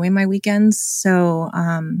like giving away my weekends. So,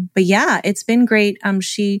 but yeah, it's been great.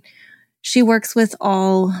 She works with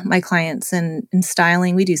all my clients in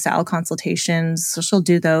styling. We do style consultations. So she'll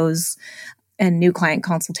do those and new client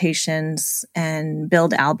consultations and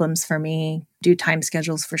build albums for me, do time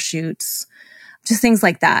schedules for shoots, just things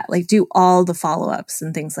like that, like do all the follow-ups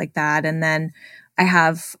and things like that. And then I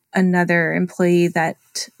have another employee that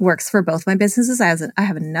works for both my businesses. I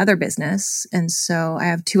have another business. And so I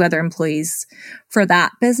have 2 other employees for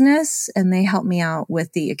that business, and they help me out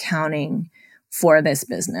with the accounting for this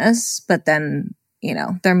business, but then,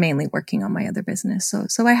 they're mainly working on my other business.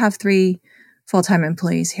 So I have 3 full-time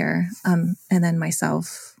employees here, and then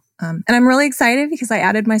myself. And I'm really excited because I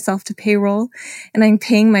added myself to payroll and I'm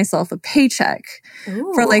paying myself a paycheck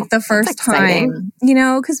for like the first time,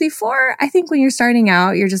 because before, I think when you're starting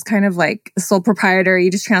out, you're just kind of like a sole proprietor.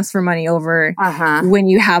 You just transfer money over when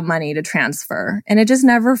you have money to transfer. And it just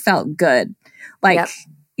never felt good. Like,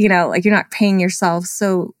 like you're not paying yourself.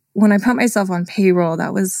 So when I put myself on payroll,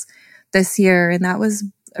 that was this year. And that was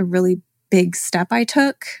a really big step I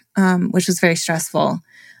took, which was very stressful.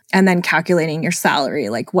 And then calculating your salary,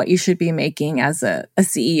 like what you should be making as a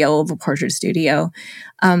CEO of a portrait studio.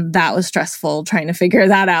 That was stressful trying to figure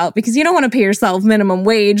that out because you don't want to pay yourself minimum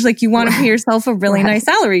wage. Like you want to pay yourself a really nice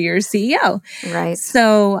salary. You're a CEO. Right.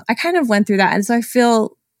 So I kind of went through that. And so I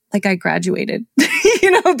feel like I graduated,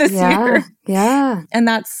 this year. Yeah. And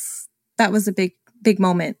that was a big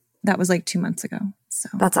moment. That was like 2 months ago. So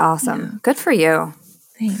that's awesome. Good for you.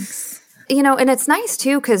 Thanks. And it's nice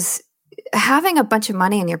too, because having a bunch of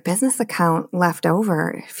money in your business account left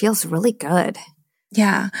over feels really good.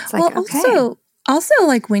 Yeah. It's like, also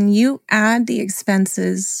like when you add the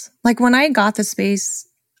expenses, like when I got the space,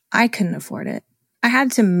 I couldn't afford it. I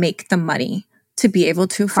had to make the money to be able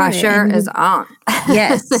to afford it. Pressure is on.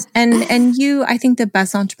 Yes. And I think the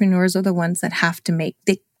best entrepreneurs are the ones that have to make,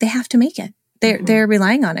 they have to make it. They're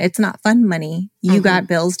relying on it. It's not fun money. You got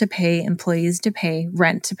bills to pay, employees to pay,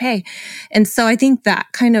 rent to pay. And so I think that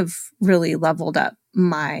kind of really leveled up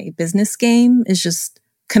my business game, is just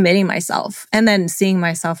committing myself and then seeing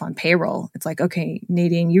myself on payroll. It's like, okay,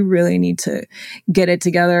 Nadine, you really need to get it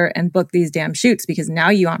together and book these damn shoots because now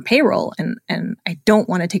you're on payroll and I don't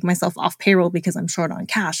want to take myself off payroll because I'm short on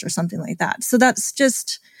cash or something like that. So that's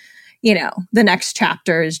just, the next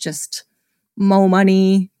chapter is just more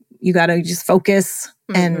money. You got to just focus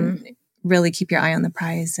and really keep your eye on the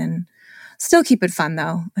prize and still keep it fun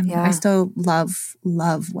though. I still love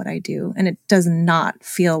what I do and it does not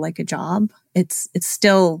feel like a job. It's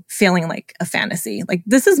still feeling like a fantasy. Like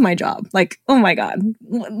this is my job. Like, oh my God.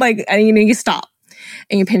 Like, you stop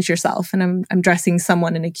and you pinch yourself and I'm dressing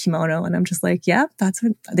someone in a kimono and I'm just like, yeah, that's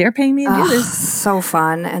what they're paying me to do this. So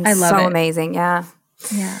fun and I love so amazing. Yeah.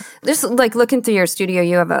 Yeah. Just like looking through your studio,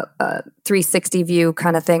 you have a 360 view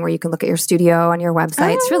kind of thing where you can look at your studio on your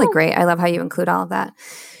website. It's really great. I love how you include all of that.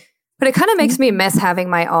 But it kind of makes me miss having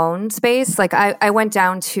my own space. Like I went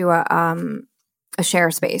down to a share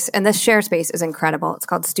space, and this share space is incredible. It's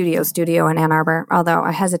called Studio in Ann Arbor, although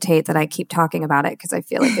I hesitate that I keep talking about it because I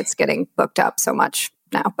feel like it's getting booked up so much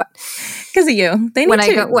now. But because of you. They need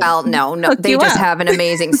to no. They just have an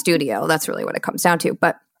amazing studio. That's really what it comes down to.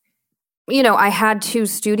 But I had 2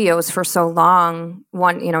 studios for so long,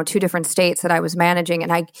 one, 2 different states that I was managing.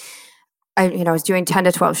 And I was doing 10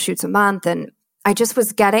 to 12 shoots a month. And I just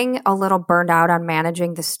was getting a little burned out on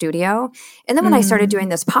managing the studio. And then when I started doing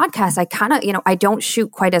this podcast, I kind of, I don't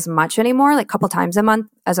shoot quite as much anymore, like a couple times a month,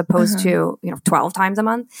 as opposed to, 12 times a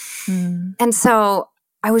month. And so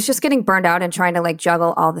I was just getting burned out and trying to like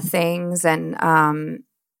juggle all the things. And,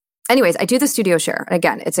 anyways, I do the studio share.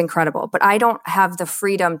 Again, it's incredible, but I don't have the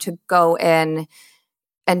freedom to go in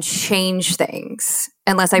and change things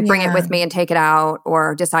unless I bring it with me and take it out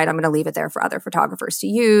or decide I'm going to leave it there for other photographers to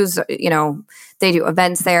use. They do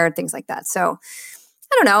events there, things like that. So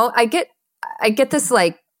I don't know. I get this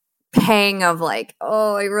like pang of like,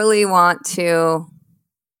 oh, I really want to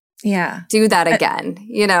do that again,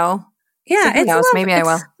 Yeah. So who knows? Maybe I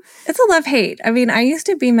will. It's a love-hate. I mean, I used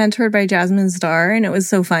to be mentored by Jasmine Starr, and it was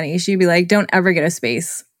so funny. She'd be like, don't ever get a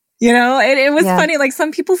space. It was funny. Like,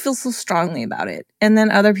 some people feel so strongly about it. And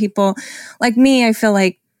then other people, like me, I feel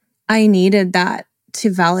like I needed that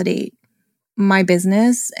to validate my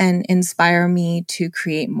business and inspire me to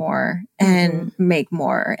create more and make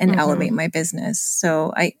more and elevate my business.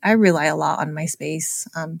 So I rely a lot on my space.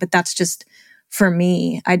 But that's just... For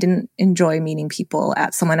me, I didn't enjoy meeting people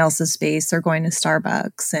at someone else's space or going to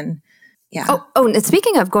Starbucks and Oh, and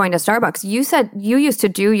speaking of going to Starbucks, you said you used to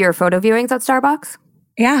do your photo viewings at Starbucks?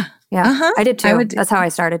 Yeah. I did too. That's how I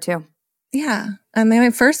started too. Yeah. My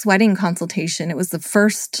first wedding consultation, it was the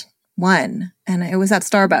first one and it was at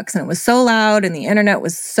Starbucks and it was so loud and the internet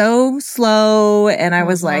was so slow and I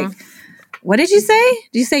was like, what did you say?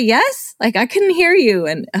 Did you say yes? Like I couldn't hear you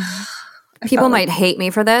and people might hate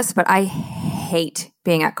me for this, but I hate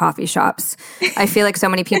being at coffee shops. I feel like so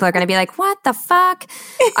many people are going to be like, what the fuck?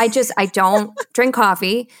 I don't drink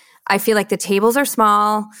coffee. I feel like the tables are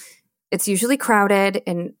small. It's usually crowded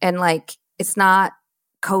and like, it's not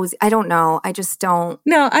cozy. I don't know. I just don't.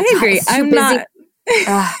 No, I agree. I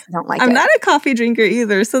don't like I'm not a coffee drinker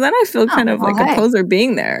either. So then I feel kind of like a poser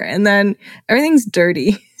being there. And then everything's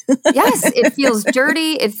dirty. Yes, it feels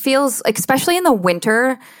dirty. It feels, especially in the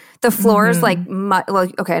winter, the floors like,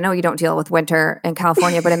 okay, I know you don't deal with winter in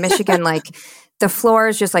California, but in Michigan, like the floor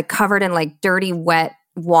is just like covered in like dirty, wet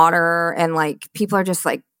water. And like people are just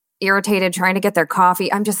like irritated trying to get their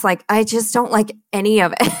coffee. I'm just like, I just don't like any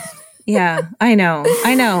of it. Yeah, I know.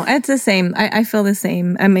 It's the same. I feel the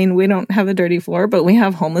same. I mean, we don't have a dirty floor, but we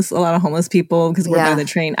have a lot of homeless people because we're by the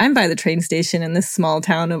train. I'm by the train station in this small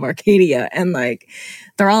town of Arcadia and like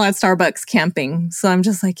they're all at Starbucks camping. So I'm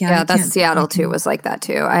just like, yeah, that's Seattle too, was like that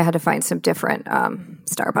too. I had to find some different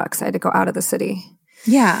Starbucks. I had to go out of the city.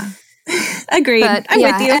 Yeah. Agreed. But, I'm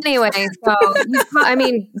with you. Anyway, so I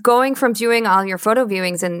mean, going from doing all your photo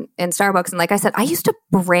viewings in Starbucks, and like I said, I used to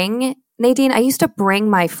bring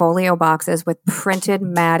my folio boxes with printed,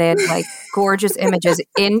 matted, like gorgeous images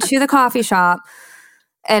into the coffee shop.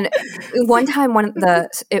 And one time,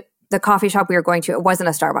 the coffee shop we were going to, it wasn't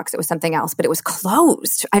a Starbucks, it was something else, but it was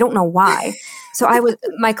closed. I don't know why. So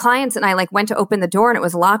my clients and I like went to open the door and it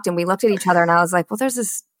was locked, and we looked at each other and I was like, well, there's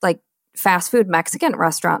this like fast food Mexican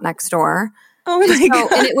restaurant next door. Oh my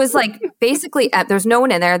God. And it was like basically there's no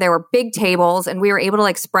one in there. There were big tables and we were able to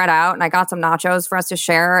like spread out, and I got some nachos for us to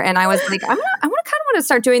share. And I was like, I want to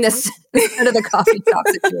start doing this instead of the coffee shop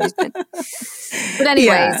situation. But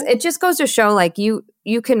anyways, it just goes to show like you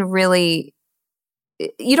can really,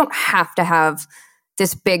 you don't have to have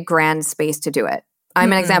this big grand space to do it.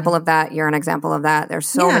 I'm an example of that. You're an example of that. There's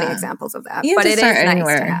so many examples of that. But it is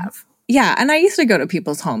nice to have. Yeah. And I used to go to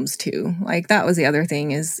people's homes too. Like that was the other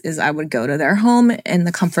thing is I would go to their home in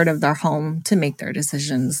the comfort of their home to make their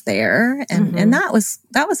decisions there. And that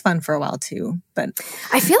was fun for a while too. But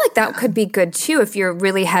I feel like that could be good too if you're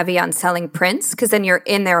really heavy on selling prints, because then you're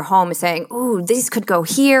in their home saying, "Ooh, these could go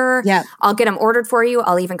here. Yeah. I'll get them ordered for you.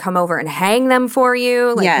 I'll even come over and hang them for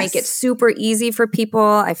you." Like Yes. make it super easy for people.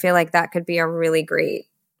 I feel like that could be a really great.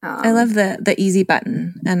 I love the easy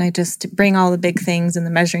button, and I just bring all the big things and the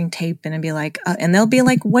measuring tape, and I'd be like, and they'll be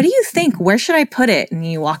like, "What do you think? Where should I put it?" And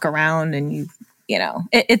you walk around, and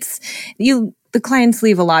the clients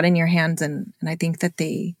leave a lot in your hands, and I think that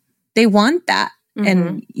they want that,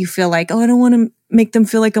 and you feel like, oh, I don't want to make them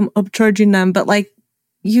feel like I'm upcharging them, but like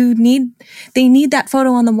they need that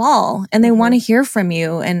photo on the wall, and they want to hear from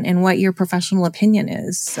you and what your professional opinion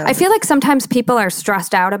is. So. I feel like sometimes people are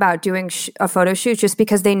stressed out about doing a photo shoot just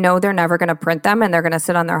because they know they're never going to print them and they're going to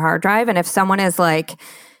sit on their hard drive. And if someone is like,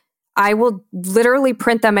 I will literally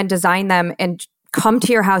print them and design them and come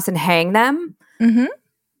to your house and hang them.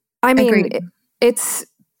 I mean, it's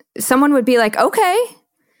someone would be like, okay.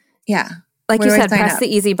 Yeah. Like you said, press the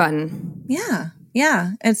easy button. Yeah.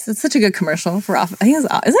 Yeah, it's such a good commercial for Office. I think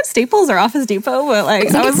is it Staples or Office Depot? But like, I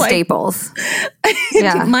think it's Staples.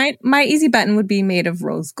 Yeah, my easy button would be made of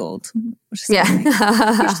rose gold. Which is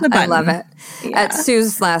I love it. Yeah. At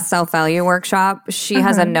Sue's last self-value workshop, she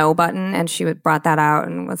has a no button, and she brought that out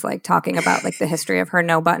and was like talking about like the history of her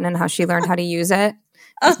no button and how she learned how to use it.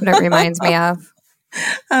 That's what it reminds me of.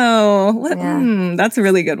 Oh, that's a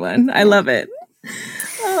really good one. I love it.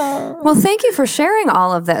 Well, thank you for sharing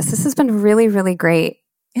all of this. This has been really, really great.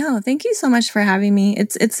 Yeah, thank you so much for having me.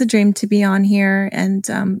 It's a dream to be on here, and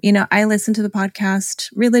I listen to the podcast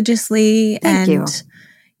religiously. Thank you.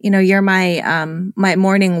 You're my my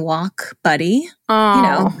morning walk buddy.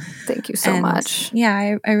 Oh, thank you so much.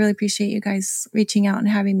 Yeah, I really appreciate you guys reaching out and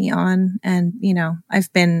having me on. And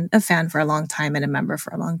I've been a fan for a long time and a member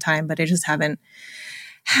for a long time, but I just haven't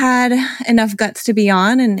had enough guts to be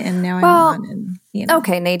on, and now I'm on. And,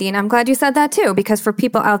 Okay, Nadine, I'm glad you said that too, because for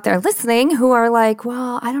people out there listening who are like,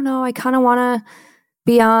 well, I don't know, I kind of want to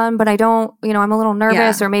be on, but I don't, I'm a little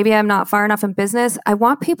nervous, or maybe I'm not far enough in business. I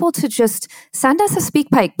want people to just send us a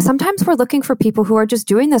speak pipe. Sometimes we're looking for people who are just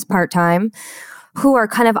doing this part-time, who are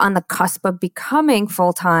kind of on the cusp of becoming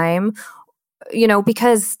full-time,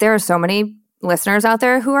 because there are so many listeners out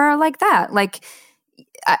there who are like that. Like,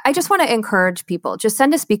 I just want to encourage people, just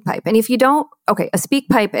send a speak pipe. And if you don't, a speak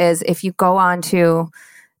pipe is if you go on to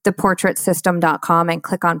theportraitsystem.com and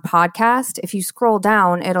click on podcast, if you scroll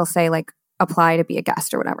down, it'll say like apply to be a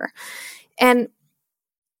guest or whatever. And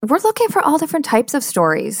we're looking for all different types of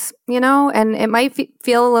stories, and it might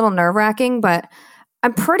feel a little nerve wracking, but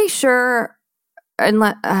I'm pretty sure,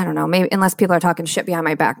 unless people are talking shit behind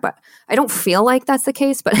my back, but I don't feel like that's the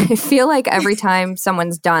case. But I feel like every time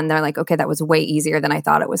someone's done, they're like, okay, that was way easier than I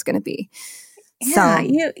thought it was going to be. Yeah, so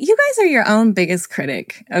you guys are your own biggest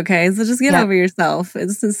critic. Okay. So just get over yourself.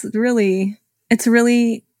 It's really,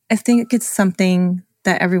 I think it's something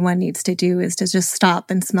that everyone needs to do, is to just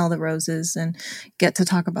stop and smell the roses and get to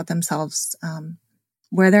talk about themselves,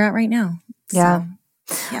 where they're at right now. Yeah.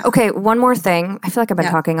 Yeah. Okay, one more thing. I feel like I've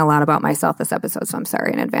been talking a lot about myself this episode, so I'm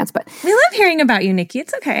sorry in advance. But we love hearing about you, Nikki.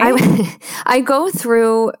 It's okay. I go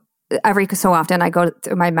through every so often. I go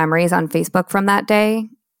through my memories on Facebook from that day,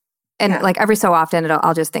 and like every so often,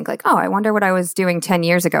 I'll just think like, oh, I wonder what I was doing 10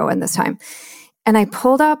 years ago in this time. And I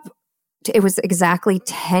pulled up. It was exactly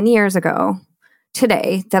 10 years ago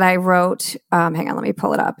today that I wrote. Hang on, let me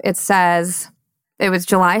pull it up. It says it was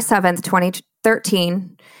July 7th,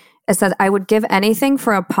 2013. It says, I would give anything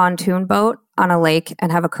for a pontoon boat on a lake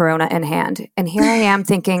and have a Corona in hand. And here I am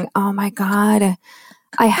thinking, oh my God,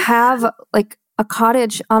 I have like a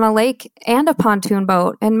cottage on a lake and a pontoon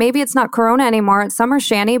boat. And maybe it's not Corona anymore, it's summer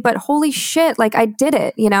shanty, but holy shit, like I did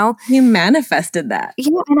it, You manifested that.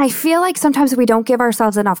 Yeah, and I feel like sometimes we don't give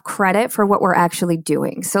ourselves enough credit for what we're actually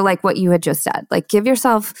doing. So like what you had just said, like give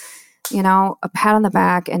yourself, a pat on the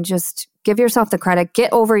back and just give yourself the credit.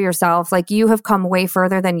 Get over yourself. Like you have come way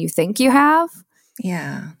further than you think you have.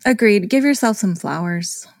 Yeah. Agreed. Give yourself some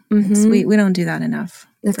flowers. We don't do that enough.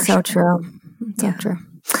 It's so true. It's so true.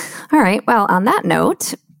 All right. Well, on that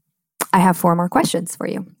note, I have 4 more questions for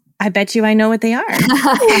you. I bet you I know what they are.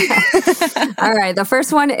 All right. The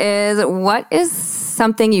first one is, what is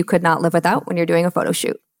something you could not live without when you're doing a photo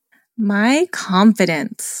shoot? My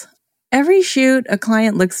confidence. Every shoot, a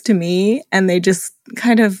client looks to me and they just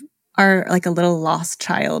kind of are like a little lost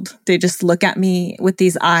child. They just look at me with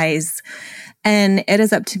these eyes. And it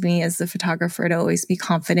is up to me as the photographer to always be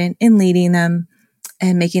confident in leading them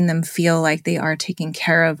and making them feel like they are taken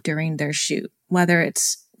care of during their shoot, whether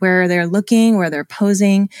it's where they're looking, where they're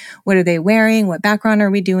posing, what are they wearing, what background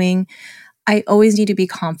are we doing. I always need to be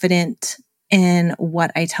confident in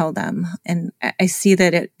what I tell them. And I see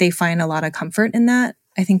that they find a lot of comfort in that.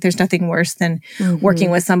 I think there's nothing worse than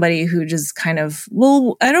working with somebody who just kind of,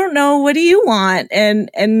 well, I don't know, what do you want? And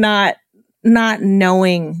not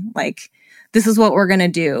knowing like, this is what we're going to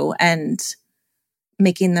do, and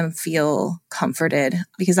making them feel comforted,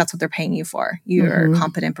 because that's what they're paying you for. You're a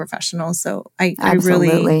competent professional. So I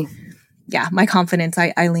really, my confidence,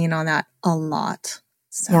 I lean on that a lot.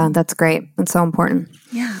 So. Yeah, that's great. That's so important.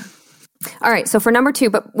 Yeah. All right. So for number 2,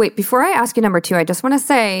 but wait, before I ask you number 2, I just want to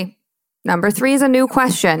say number 3 is a new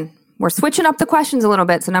question. We're switching up the questions a little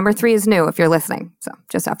bit. So number 3 is new if you're listening. So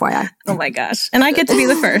just FYI. Oh my gosh. And I get to be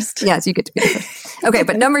the first. Yes, you get to be the first. Okay.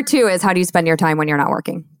 But number 2 is, how do you spend your time when you're not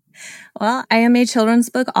working? Well, I am a children's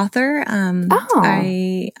book author.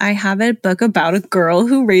 I have a book about a girl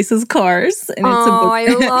who races cars. And it's a book. I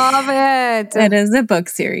love it. It is a book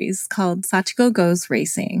series called Sachiko Goes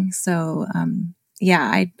Racing. So,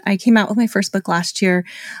 I came out with my first book last year.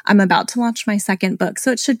 I'm about to launch my second book,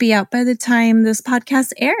 so it should be out by the time this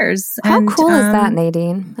podcast airs. How cool is that,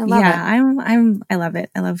 Nadine? I love it. I love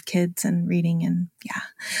it. I love kids and reading, and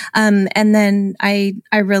and then I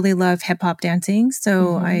really love hip hop dancing,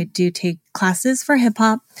 so I do take classes for hip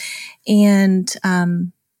hop, and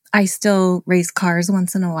I still race cars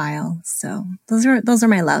once in a while. So those are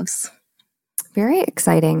my loves. Very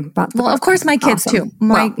exciting. Well, of course, my kids too.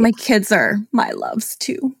 My kids are my loves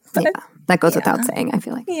too. But that goes without saying, I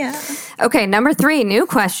feel like. Yeah. Okay, number 3, new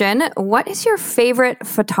question. What is your favorite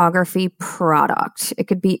photography product? It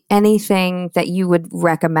could be anything that you would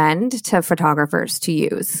recommend to photographers to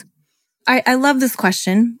use. I love this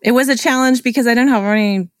question. It was a challenge because I didn't have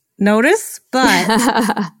any notice,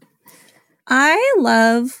 but I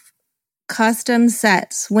love custom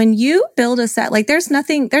sets. When you build a set, like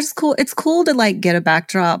it's cool to like get a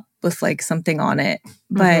backdrop with like something on it,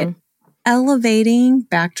 but elevating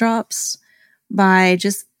backdrops by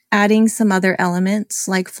just adding some other elements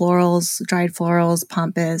like florals, dried florals,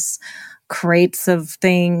 pampas, crates of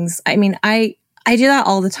things. I mean, I do that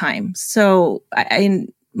all the time. So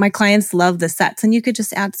my clients love the sets, and you could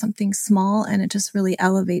just add something small and it just really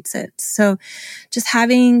elevates it. So just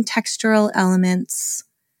having textural elements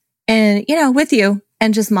and, with you,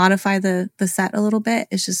 and just modify the set a little bit.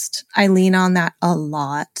 It's just, I lean on that a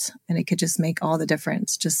lot, and it could just make all the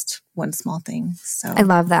difference. Just one small thing. So I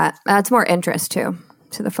love that. Adds more interest too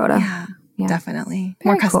to the photo. Yeah. Definitely.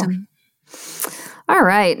 Very more custom. Cool. All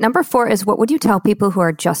right. Number 4 is, what would you tell people who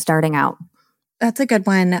are just starting out? That's a good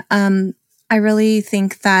one. I really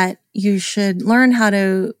think that you should learn how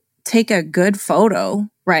to take a good photo,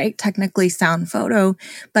 right? Technically sound photo.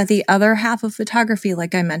 But the other half of photography,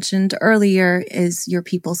 like I mentioned earlier, is your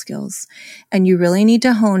people skills. And you really need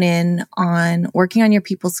to hone in on working on your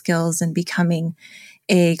people skills and becoming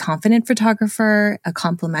a confident photographer, a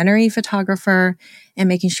complimentary photographer, and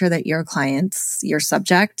making sure that your clients, your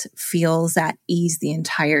subject, feels at ease the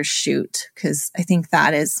entire shoot. Because I think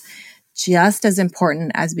that is just as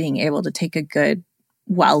important as being able to take a good,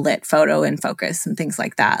 well-lit photo in focus and things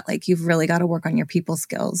like that. Like, you've really got to work on your people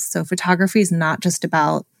skills. So photography is not just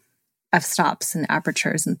about f-stops and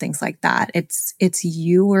apertures and things like that. It's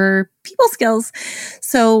your people skills.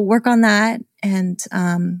 So work on that and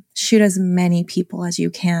shoot as many people as you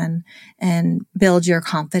can and build your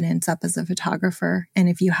confidence up as a photographer. And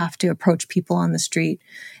if you have to approach people on the street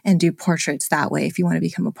and do portraits that way, if you want to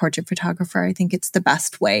become a portrait photographer, I think it's the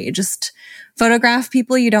best way. Just photograph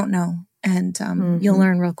people you don't know. And you'll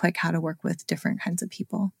learn real quick how to work with different kinds of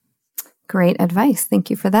people. Great advice. Thank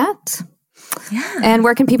you for that. Yeah. And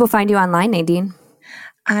where can people find you online, Nadine?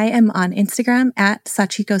 I am on Instagram at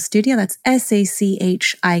Sachiko Studio. That's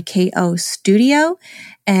SACHIKO Studio.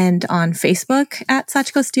 And on Facebook at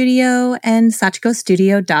Sachiko Studio and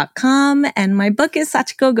SachikoStudio.com. And my book is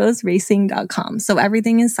SachikoGoesRacing.com. So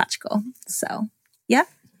everything is Sachiko. So, yeah.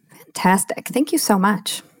 Fantastic. Thank you so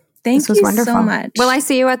much. Thank you so much. Will I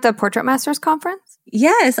see you at the Portrait Masters Conference?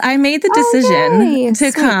 Yes, I made the decision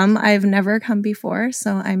to come. I've never come before,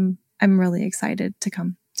 so I'm really excited to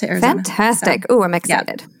come to Arizona. Fantastic. So, I'm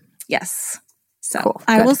excited. Yep. Yes. So cool.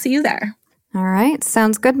 I will see you there. All right.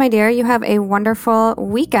 Sounds good, my dear. You have a wonderful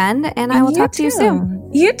weekend, and I will talk to you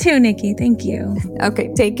soon. You too, Nikki. Thank you.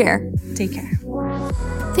 Okay. Take care. Take care.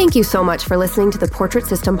 Thank you so much for listening to the Portrait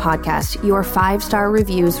System podcast. Your 5-star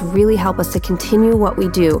reviews really help us to continue what we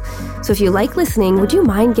do. So if you like listening, would you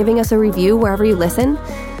mind giving us a review wherever you listen?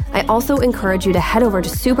 I also encourage you to head over to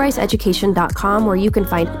SueBryceEducation.com, where you can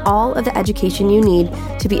find all of the education you need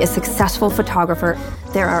to be a successful photographer.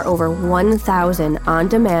 There are over 1,000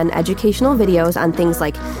 on-demand educational videos on things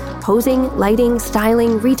like posing, lighting,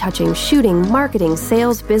 styling, retouching, shooting, marketing,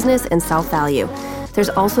 sales, business, and self-value. There's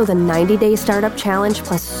also the 90-day startup challenge,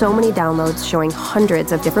 plus so many downloads showing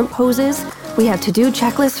hundreds of different poses. We have to-do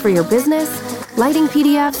checklists for your business, lighting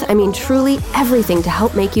PDFs, truly everything to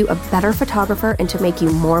help make you a better photographer and to make you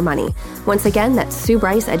more money. Once again, that's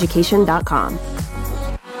SueBryceEducation.com.